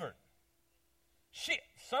delivered.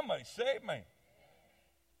 Somebody saved me.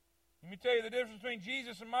 Let me tell you the difference between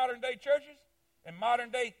Jesus and modern day churches and modern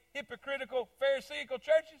day hypocritical, pharisaical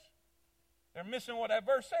churches. They're missing what that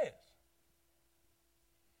verse says.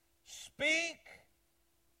 Speak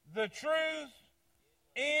the truth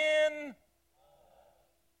in.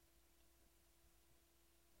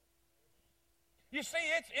 You see,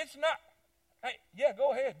 it's not. Hey, yeah,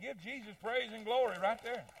 go ahead. Give Jesus praise and glory right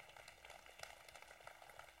there.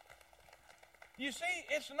 You see,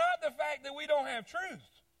 it's not the fact that we don't have truth.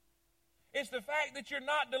 It's the fact that you're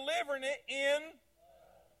not delivering it in.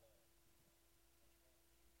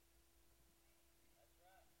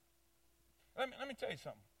 Let me tell you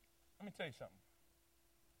something.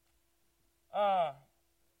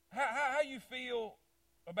 How you feel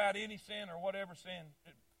about any sin or whatever sin?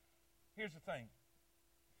 Here's the thing.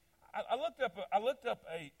 I looked up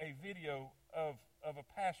a video of a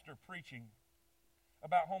pastor preaching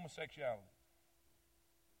about homosexuality.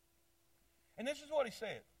 And this is what he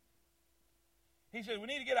said. He said, we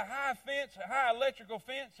need to get a high fence, a high electrical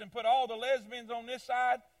fence, and put all the lesbians on this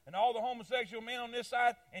side and all the homosexual men on this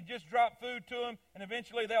side and just drop food to them, and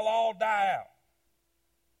eventually they'll all die out.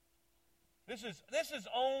 This is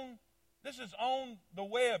on the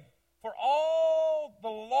web for all the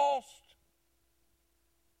lost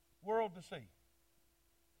world to see.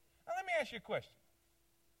 Now let me ask you a question.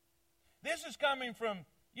 This is coming from,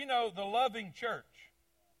 the loving church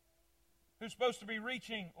who's supposed to be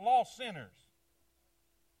reaching lost sinners.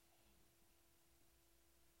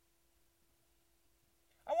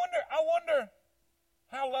 I wonder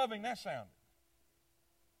how loving that sounded.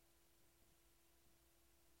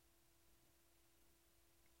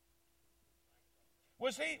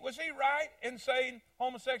 Was he right in saying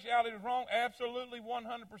homosexuality was wrong? Absolutely,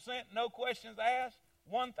 100%, no questions asked,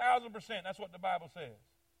 1,000%. That's what the Bible says.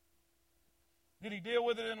 Did he deal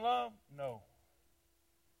with it in love? No.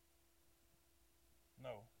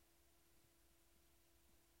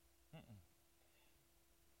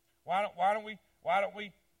 Why don't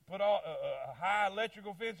we put all a high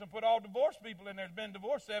electrical fence and put all divorced people in there that's been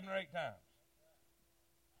divorced 7 or 8 times?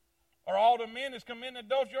 Or all the men that's committing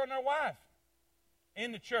adultery on their wife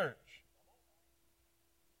in the church?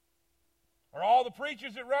 Or all the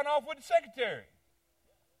preachers that run off with the secretary?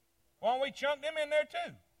 Why don't we chunk them in there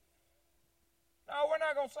too? No, we're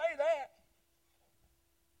not going to say that.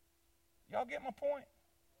 Y'all get my point?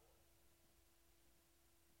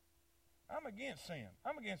 I'm against sin.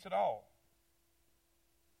 I'm against it all.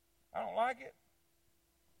 I don't like it.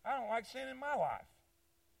 I don't like sin in my life.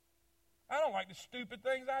 I don't like the stupid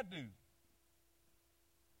things I do.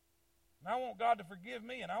 And I want God to forgive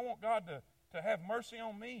me, and I want God to have mercy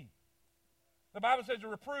on me. The Bible says to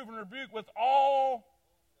reprove and rebuke with all,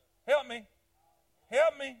 help me.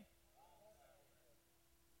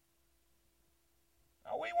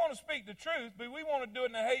 Now, we want to speak the truth, but we want to do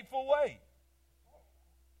it in a hateful way.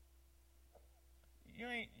 You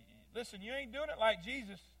ain't doing it like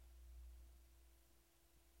Jesus.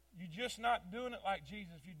 You're just not doing it like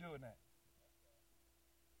Jesus if you're doing that.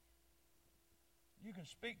 You can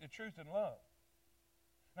speak the truth in love.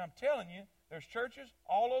 And I'm telling you, there's churches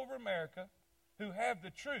all over America who have the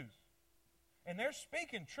truth. And they're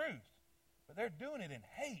speaking truth, but they're doing it in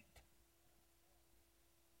hate.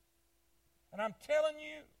 And I'm telling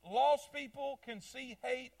you, lost people can see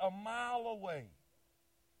hate a mile away.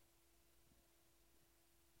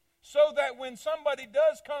 So that when somebody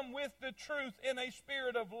does come with the truth in a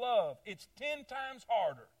spirit of love, it's 10 times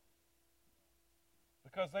harder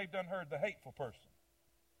because they've done heard the hateful person.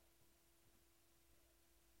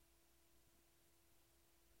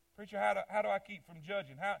 Preacher, how do I keep from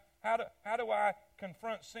judging? How do I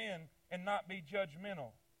confront sin and not be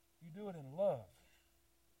judgmental? You do it in love.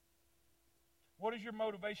 What is your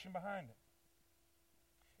motivation behind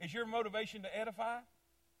it? Is your motivation to edify?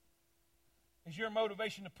 Is your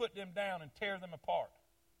motivation to put them down and tear them apart?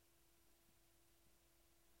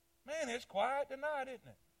 Man, it's quiet tonight, isn't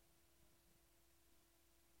it?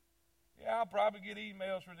 Yeah, I'll probably get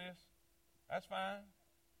emails for this. That's fine.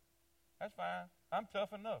 I'm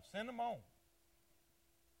tough enough. Send them on.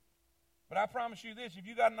 But I promise you this, if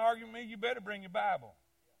you got an argument with me, you better bring your Bible.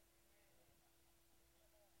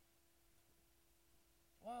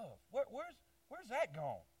 Love. Where's that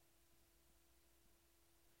gone?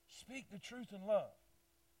 Speak the truth in love.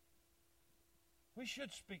 We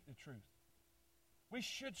should speak the truth. We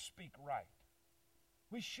should speak right.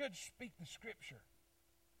 We should speak the Scripture.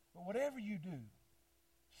 But whatever you do,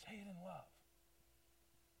 say it in love.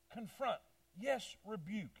 Confront. Yes,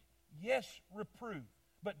 rebuke. Yes, reprove.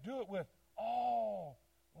 But do it with all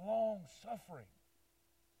long suffering.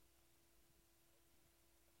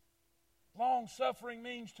 Long suffering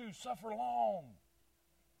means to suffer long.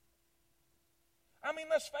 I mean,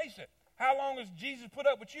 let's face it. How long has Jesus put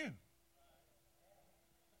up with you?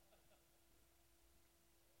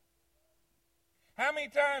 How many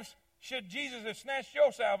times should Jesus have snatched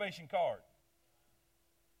your salvation card?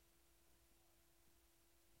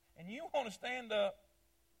 And you want to stand up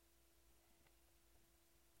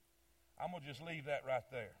I'm going to just leave that right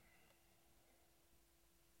there.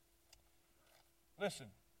 Listen,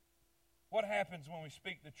 what happens when we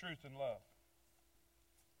speak the truth in love?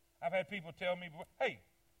 I've had people tell me, hey,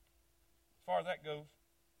 as far as that goes,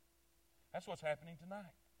 that's what's happening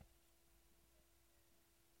tonight.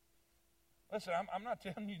 Listen, I'm not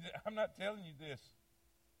telling you this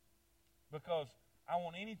because I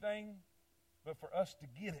want anything but for us to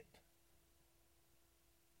get it.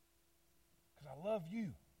 Because I love you.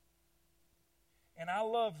 And I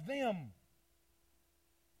love them.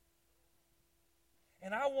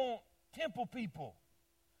 And I want temple people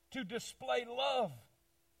to display love.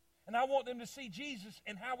 And I want them to see Jesus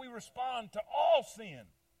and how we respond to all sin.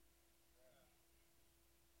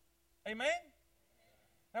 Amen?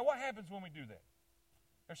 Now, what happens when we do that?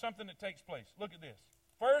 There's something that takes place. Look at this.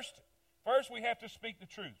 First, we have to speak the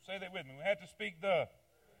truth. Say that with me. We have to speak the...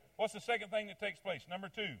 What's the second thing that takes place? Number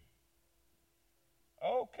 2.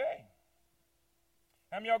 Okay.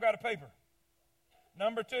 How many of y'all got a paper?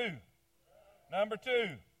 Number 2. Number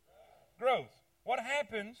 2. Growth. What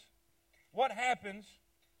happens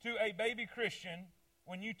to a baby Christian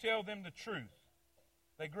when you tell them the truth?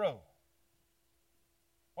 They grow.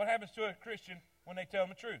 What happens to a Christian when they tell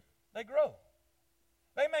them the truth? They grow.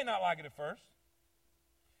 They may not like it at first.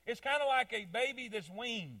 It's kind of like a baby that's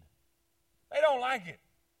weaned. They don't like it.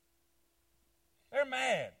 They're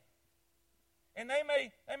mad. And they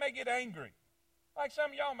may get angry, like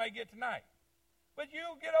some of y'all may get tonight. But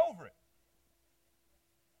you'll get over it.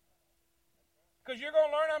 Because you're going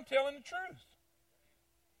to learn I'm telling the truth.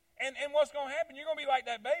 And what's going to happen, you're going to be like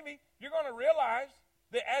that baby. You're going to realize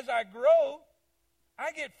that as I grow,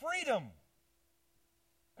 I get freedom.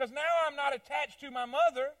 Because now I'm not attached to my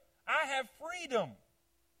mother. I have freedom.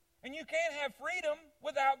 And you can't have freedom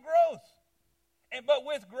without growth. But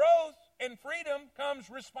with growth and freedom comes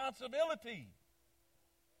responsibility.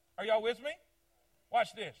 Are y'all with me?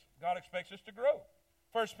 Watch this. God expects us to grow.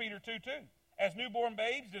 1 Peter 2:2. As newborn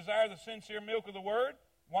babes, desire the sincere milk of the word.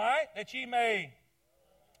 Why? That ye may.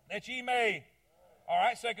 All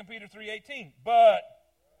right, 2 Peter 3:18.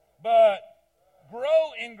 But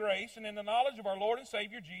grow in grace and in the knowledge of our Lord and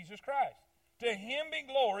Savior Jesus Christ. To him be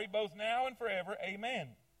glory both now and forever.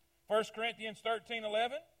 Amen. 1 Corinthians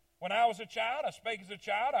 13:11. When I was a child, I spake as a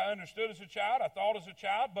child, I understood as a child, I thought as a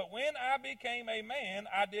child. But when I became a man,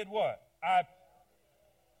 I did what? I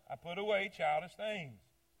put away childish things.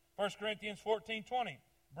 1 Corinthians 14:20.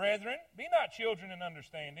 Brethren, be not children in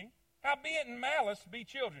understanding. Howbeit in malice be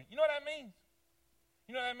children. You know what that means?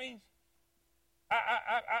 You know what that means?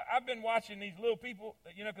 I've been watching these little people,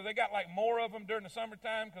 because they got like more of them during the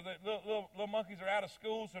summertime because the little monkeys are out of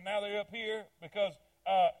school, so now they're up here because,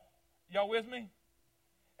 y'all with me?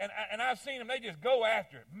 And I've seen them, they just go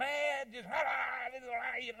after it. Mad, just,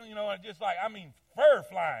 just like, fur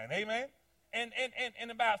flying, amen?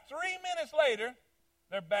 And about 3 minutes later,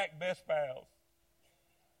 they're back best pals.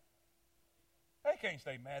 They can't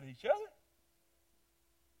stay mad at each other.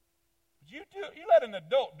 But you let an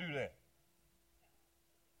adult do that.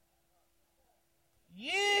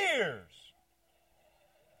 Years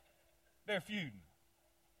they're feuding.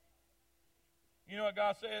 You know what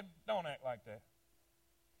God said? Don't act like that.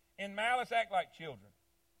 In malice, act like children.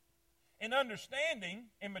 In understanding,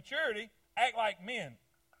 in maturity, act like men.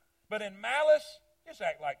 But in malice, just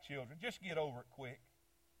act like children. Just get over it quick.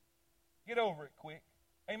 Get over it quick.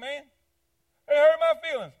 Amen? It hurt my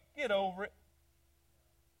feelings. Get over it.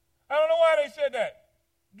 I don't know why they said that.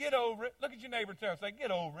 Get over it. Look at your neighbor and tell him, say,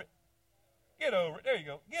 get over it. Get over it. There you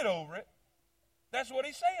go. Get over it. That's what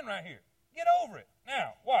he's saying right here. Get over it.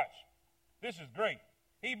 Now, watch. This is great.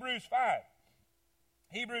 Hebrews 5.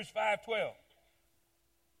 Hebrews 5:12.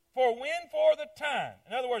 For when for the time,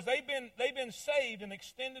 in other words, they've been saved an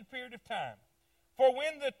extended period of time. For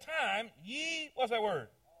when the time ye, what's that word?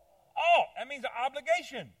 Ought. That means an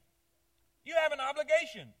obligation. You have an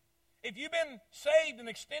obligation. If you've been saved an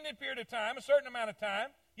extended period of time, a certain amount of time,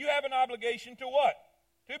 you have an obligation to what?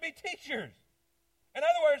 To be teachers. In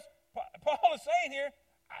other words, Paul is saying here,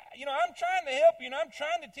 I'm trying to help you, I'm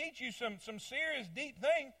trying to teach you some serious, deep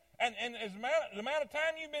things, and as the amount of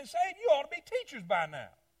time you've been saved, you ought to be teachers by now.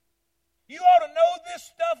 You ought to know this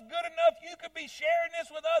stuff good enough you could be sharing this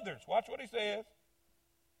with others. Watch what he says.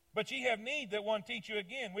 But ye have need that one teach you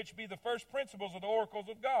again, which be the first principles of the oracles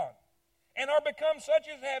of God, and are become such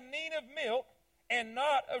as have need of milk and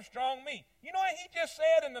not of strong meat. You know what he just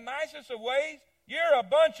said in the nicest of ways? You're a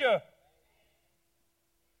bunch of...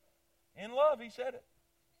 In love, he said it.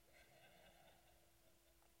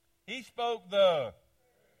 He spoke the...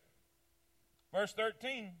 Verse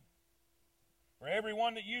 13. For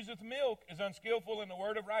everyone that useth milk is unskillful in the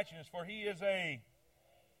word of righteousness, for he is a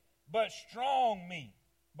But strong meat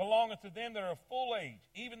belongeth to them that are of full age,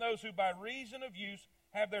 even those who by reason of use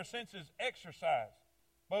have their senses exercised,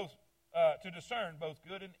 both to discern both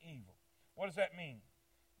good and evil. What does that mean?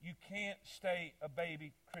 You can't stay a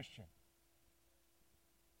baby Christian.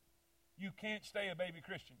 You can't stay a baby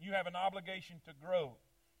Christian. You have an obligation to grow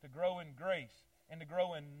in grace, and to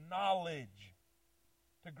grow in knowledge.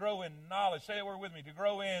 To grow in knowledge. Say that word with me. To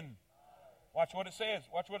grow in. Watch what it says.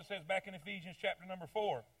 Watch what it says back in Ephesians chapter number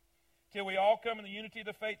 4. Till we all come in the unity of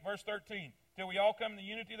the faith, verse 13. Till we all come in the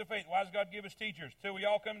unity of the faith. Why does God give us teachers? Till we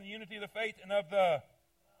all come in the unity of the faith and of the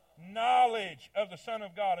knowledge of the Son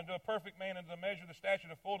of God, into a perfect man, into the measure of the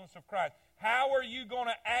stature of the fullness of Christ. How are you going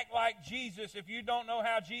to act like Jesus if you don't know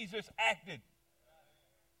how Jesus acted?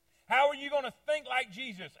 How are you going to think like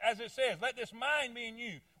Jesus? As it says, let this mind be in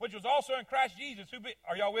you, which was also in Christ Jesus.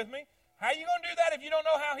 Are y'all with me? How are you going to do that if you don't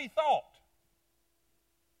know how he thought?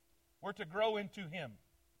 We're to grow into him.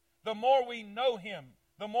 The more we know him,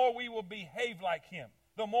 the more we will behave like him.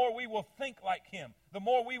 The more we will think like him. The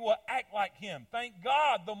more we will act like him. Thank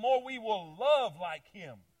God, the more we will love like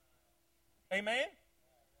him. Amen?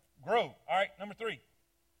 Grow. All right, number 3.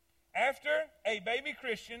 After a baby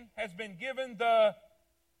Christian has been given the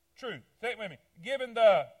truth. Say it with me.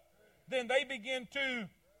 Then they begin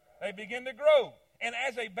to grow. And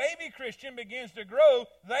as a baby Christian begins to grow,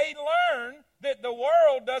 they learn that the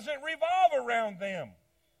world doesn't revolve around them.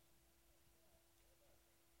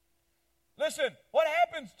 Listen, what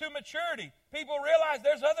happens to maturity? People realize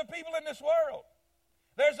there's other people in this world.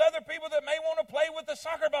 There's other people that may want to play with the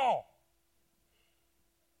soccer ball.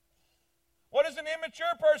 What does an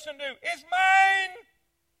immature person do? It's mine.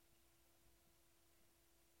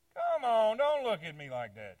 Come on, don't look at me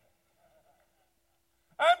like that.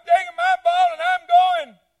 I'm taking my ball and I'm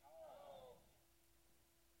going.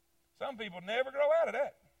 Some people never grow out of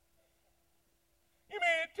that. You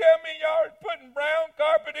mean to tell me y'all are putting brown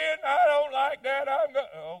carpet in? I don't like that. I'm going.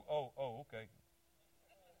 Okay.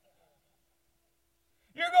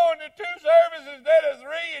 You're going to 2 services instead of 3,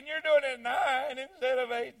 and you're doing it 9 instead of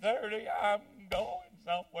 8:30. I'm going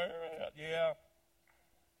somewhere else. Yeah.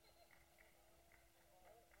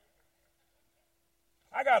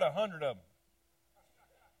 I got 100 of them.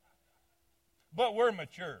 But we're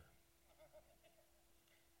mature.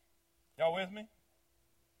 Y'all with me?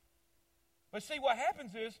 But see, what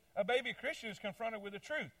happens is a baby Christian is confronted with the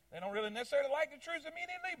truth. They don't really necessarily like the truth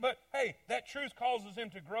immediately, but hey, that truth causes them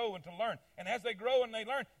to grow and to learn. And as they grow and they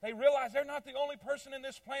learn, they realize they're not the only person in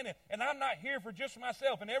this planet, and I'm not here for just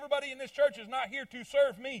myself, and everybody in this church is not here to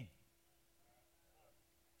serve me.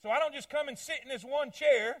 So I don't just come and sit in this one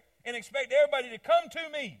chair and expect everybody to come to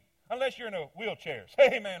me, unless you're in a wheelchair.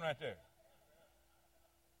 Say amen right there.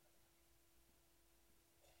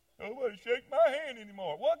 Nobody shake my hand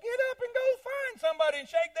anymore. Well, get up and go find somebody and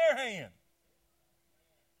shake their hand.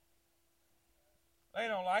 They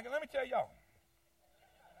don't like it. Let me tell y'all.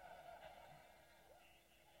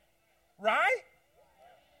 Right?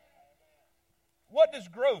 What does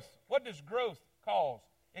growth cause?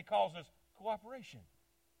 It causes cooperation.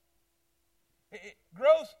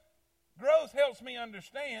 Growth helps me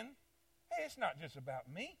understand, hey, it's not just about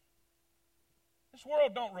me. This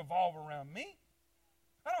world don't revolve around me.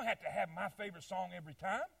 I don't have to have my favorite song every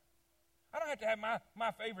time. I don't have to have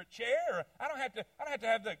my favorite chair. Or I don't have to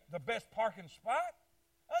have the best parking spot.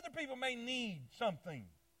 Other people may need something.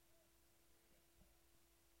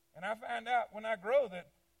 And I find out when I grow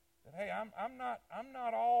that hey, I'm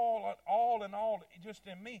not all in all just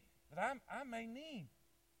in me. That I may need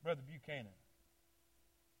Brother Buchanan.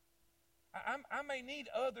 I may need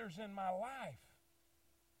others in my life.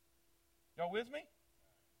 Y'all with me?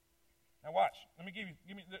 Now watch.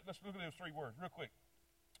 Let's look at those 3 words real quick.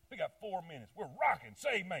 We got 4 minutes. We're rocking.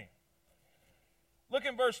 Say amen. Look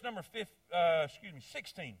in verse number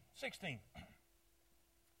 16. 16.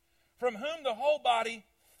 From whom the whole body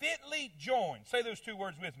fitly joined. Say those 2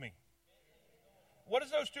 words with me. What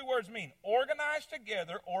does those 2 words mean? Organized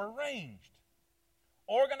together or arranged.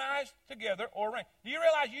 Organized together or arranged. Do you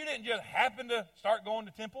realize you didn't just happen to start going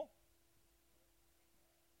to temple?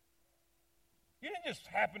 You didn't just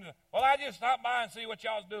happen to, I just stopped by and see what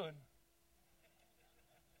y'all's doing.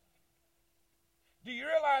 Do you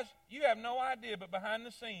realize you have no idea, but behind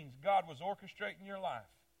the scenes, God was orchestrating your life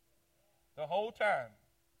the whole time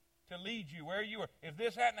to lead you where you were. If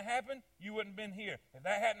this hadn't happened, you wouldn't have been here. If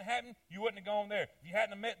that hadn't happened, you wouldn't have gone there. If you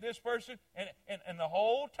hadn't have met this person, and the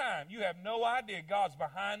whole time, you have no idea God's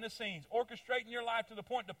behind the scenes orchestrating your life to the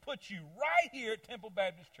point to put you right here at Temple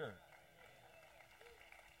Baptist Church.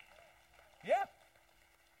 Yeah.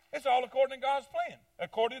 It's all according to God's plan.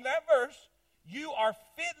 According to that verse, you are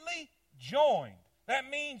fitly joined. That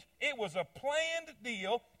means it was a planned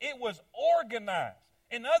deal. It was organized.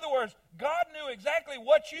 In other words, God knew exactly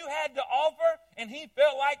what you had to offer, and he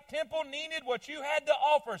felt like Temple needed what you had to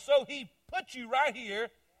offer. So he put you right here,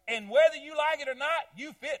 and whether you like it or not,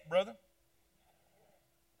 you fit, brother.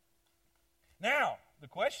 Now, the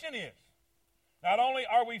question is, not only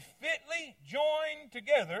are we fitly joined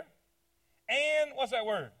together, and what's that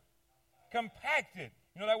word? Compacted.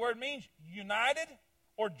 You know what that word means? United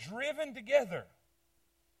or driven together.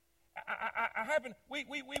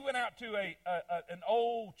 We went out to an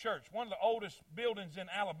old church, one of the oldest buildings in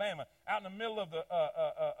Alabama, out in the middle of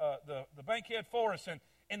the Bankhead Forest,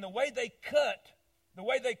 and the way they cut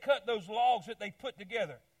those logs that they put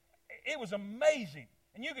together, it was amazing.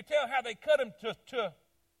 And you could tell how they cut them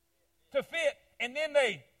to fit, and then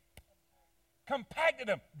they compacted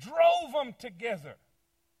them, drove them together.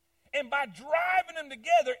 And by driving them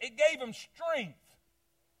together, it gave them strength.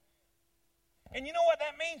 And you know what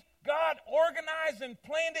that means? God organized and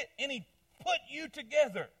planned it, and he put you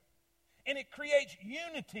together. And it creates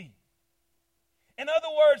unity. In other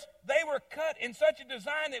words, they were cut in such a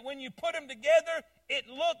design that when you put them together, it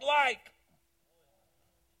looked like.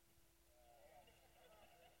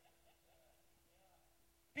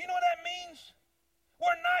 Do you know what that means?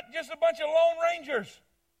 We're not just a bunch of Lone Rangers.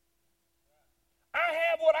 I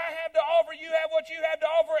have what I have to offer, you have what you have to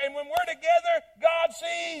offer, and when we're together, God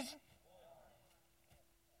sees.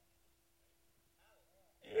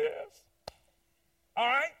 Yes. All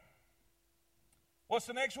right. What's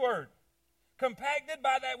the next word? Compacted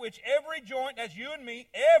by that which every joint, that's you and me,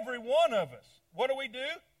 every one of us. What do?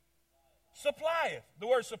 Supplieth. The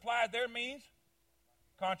word supplieth there means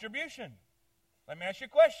contribution. Let me ask you a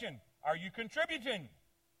question. Are you contributing?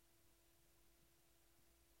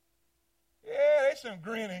 Yeah, there's some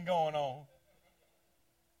grinning going on.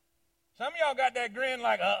 Some of y'all got that grin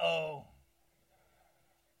like, uh-oh.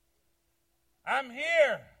 I'm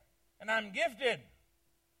here, and I'm gifted,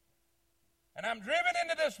 and I'm driven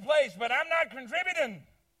into this place, but I'm not contributing.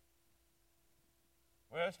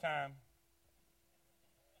 Well, it's time.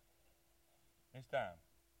 It's time.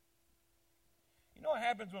 You know what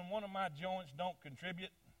happens when one of my joints don't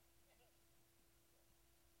contribute?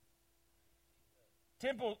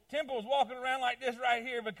 Temple's walking around like this right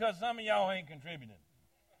here because some of y'all ain't contributing.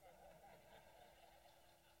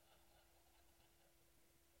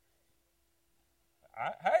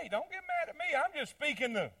 Hey, don't get mad at me. I'm just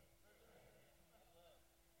speaking the.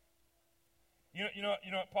 You know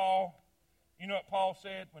what Paul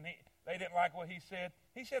said when they didn't like what he said?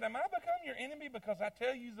 He said, "Am I become your enemy because I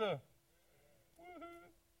tell you the?" Woo-hoo.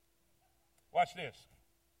 Watch this.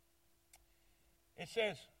 It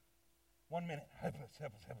says, 1 minute. Help us.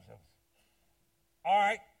 All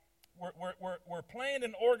right. We're planned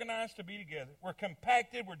and organized to be together. We're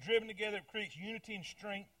compacted. We're driven together. It creates unity and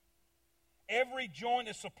strength. Every joint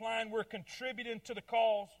is supplying. We're contributing to the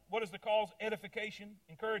cause. What is the cause? Edification.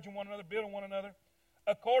 Encouraging one another. Building one another.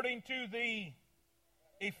 According to the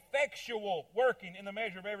effectual working in the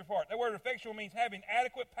measure of every part. That word effectual means having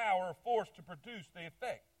adequate power or force to produce the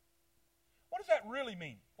effect. What does that really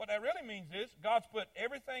mean? What that really means is God's put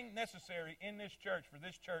everything necessary in this church for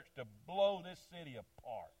this church to blow this city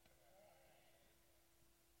apart.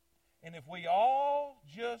 And if we all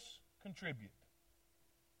just contribute,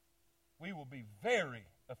 we will be very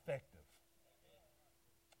effective.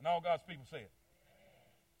 And all God's people say it.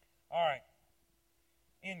 All right.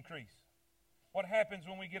 Increase. What happens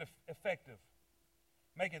when we get effective?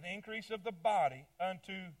 Maketh the increase of the body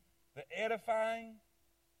unto the edifying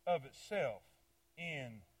of itself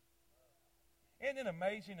in. Isn't it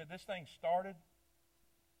amazing that this thing started?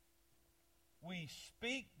 We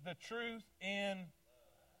speak the truth in.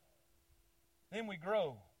 Then we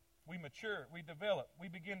grow. We mature. We develop. We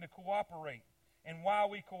begin to cooperate. And while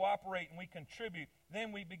we cooperate and we contribute,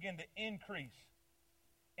 then we begin to increase.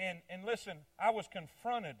 And listen, I was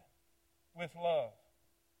confronted with love.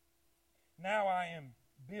 Now I am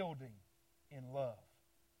building in love.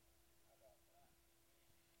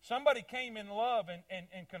 Somebody came in love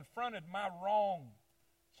and confronted my wrong.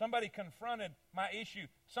 Somebody confronted my issue.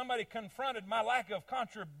 Somebody confronted my lack of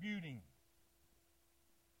contributing.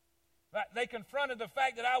 They confronted the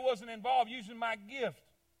fact that I wasn't involved using my gift.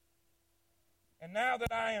 And now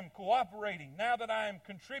that I am cooperating, now that I am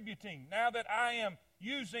contributing, now that I am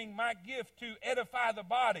using my gift to edify the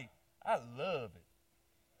body, I love it.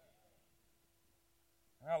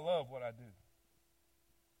 I love what I do.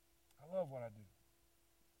 I love what I do.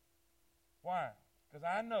 Why? Because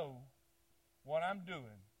I know what I'm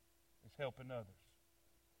doing is helping others.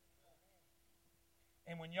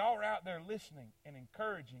 And when y'all are out there listening and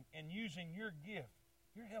encouraging and using your gift,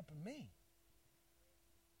 you're helping me.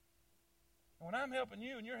 And when I'm helping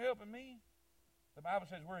you and you're helping me, the Bible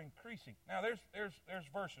says we're increasing. Now, there's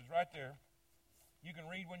verses right there you can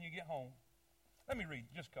read when you get home. Let me read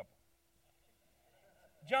just a couple.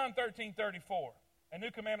 John 13:34. A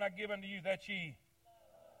new commandment I give unto you, that ye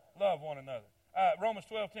love one another. Romans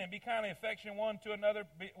 12:10. Be kindly affectionate one to another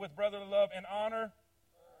with brotherly love and honor,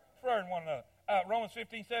 preferring one another. Romans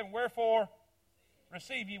 15:7. Wherefore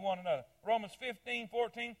receive ye one another. Romans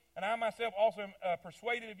 15:14. And I myself also am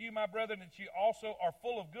persuaded of you, my brethren, that ye also are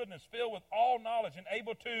full of goodness, filled with all knowledge, and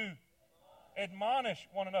able to admonish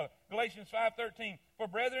one another. Galatians 5:13. For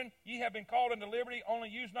brethren, ye have been called into liberty, only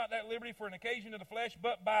use not that liberty for an occasion of the flesh,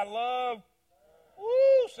 but by love.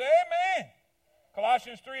 Woo, say amen.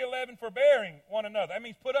 Colossians 3:11. Forbearing one another. That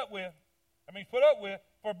means put up with.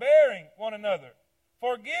 Forbearing one another.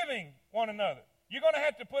 Forgiving one another. You're going to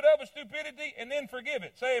have to put up with stupidity and then forgive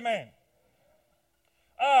it. Say amen.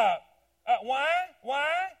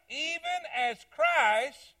 Why? Even as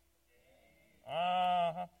Christ.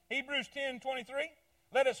 Hebrews 10:23.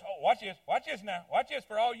 Let us, watch this now. Watch this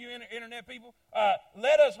for all you internet people.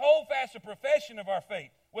 Let us hold fast the profession of our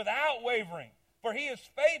faith without wavering. For he is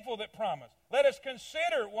faithful that promised. Let us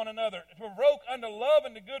consider one another to provoke unto love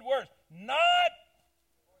and to good works. Not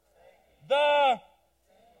the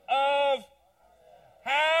of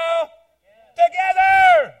how?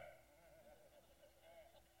 Together.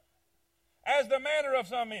 As the manner of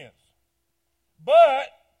some is. But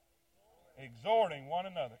exhorting one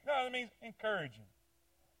another. No, that means encouraging.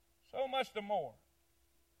 So much the more.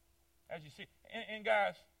 As you see. And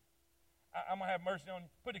guys, I'm going to have mercy on you.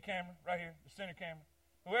 Put the camera right here, the center camera.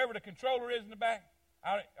 Whoever the controller is in the back,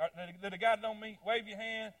 the guy that don't meet, wave your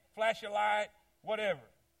hand, flash your light, whatever.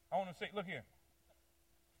 I want to see. Look here.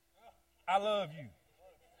 I love you.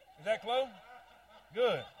 Is that close?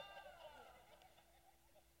 Good.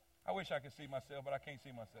 I wish I could see myself, but I can't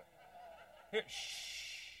see myself. Here,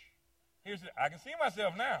 shh. I can see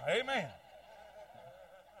myself now. Amen.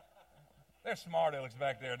 They're smart alecks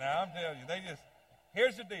back there now. I'm telling you.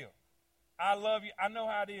 Here's the deal. I love you. I know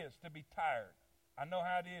how it is to be tired. I know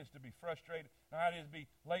how it is to be frustrated. I know how it is to be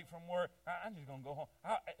late from work. I'm just going to go home.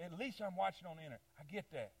 At least I'm watching on the internet. I get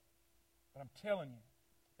that. But I'm telling you,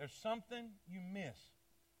 there's something you miss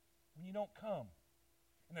when you don't come.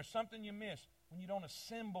 And there's something you miss when you don't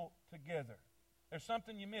assemble together. There's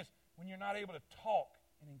something you miss when you're not able to talk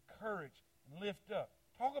and encourage and lift up.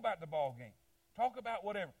 Talk about the ball game. Talk about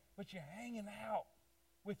whatever. But you're hanging out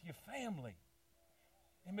with your family.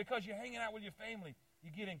 And because you're hanging out with your family,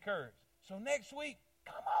 you get encouraged. So next week,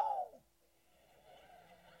 come on.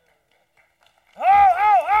 Ho,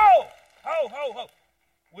 ho, ho. Ho, ho, ho.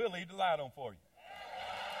 We'll leave the light on for you.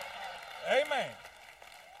 Amen.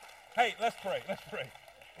 Hey, let's pray.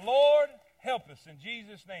 Lord, help us in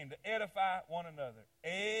Jesus' name to edify one another.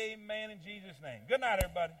 Amen in Jesus' name. Good night,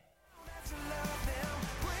 everybody.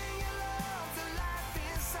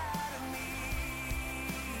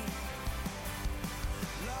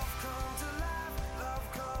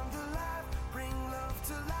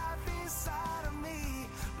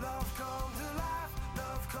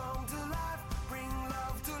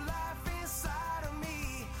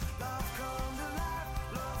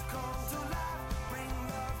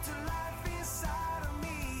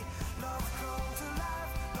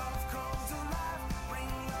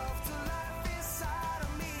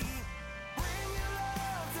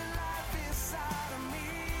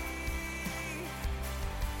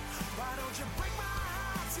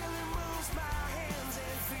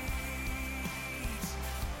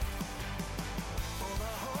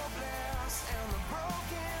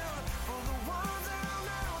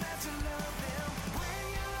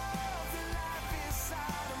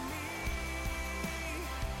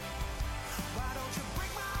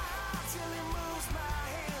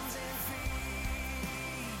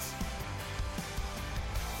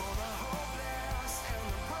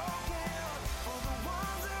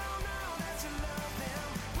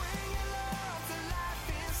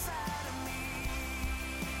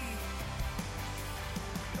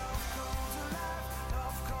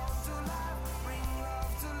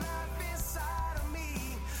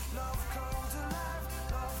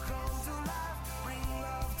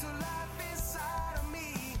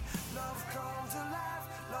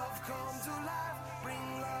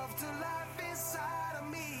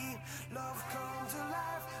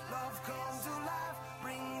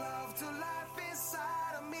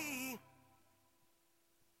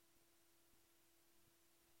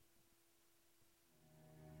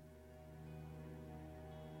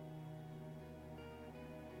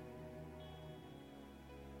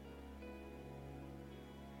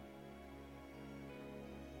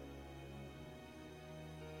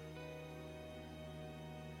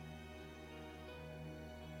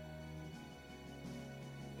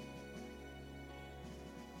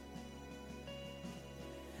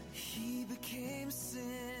 He became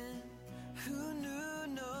sin who knew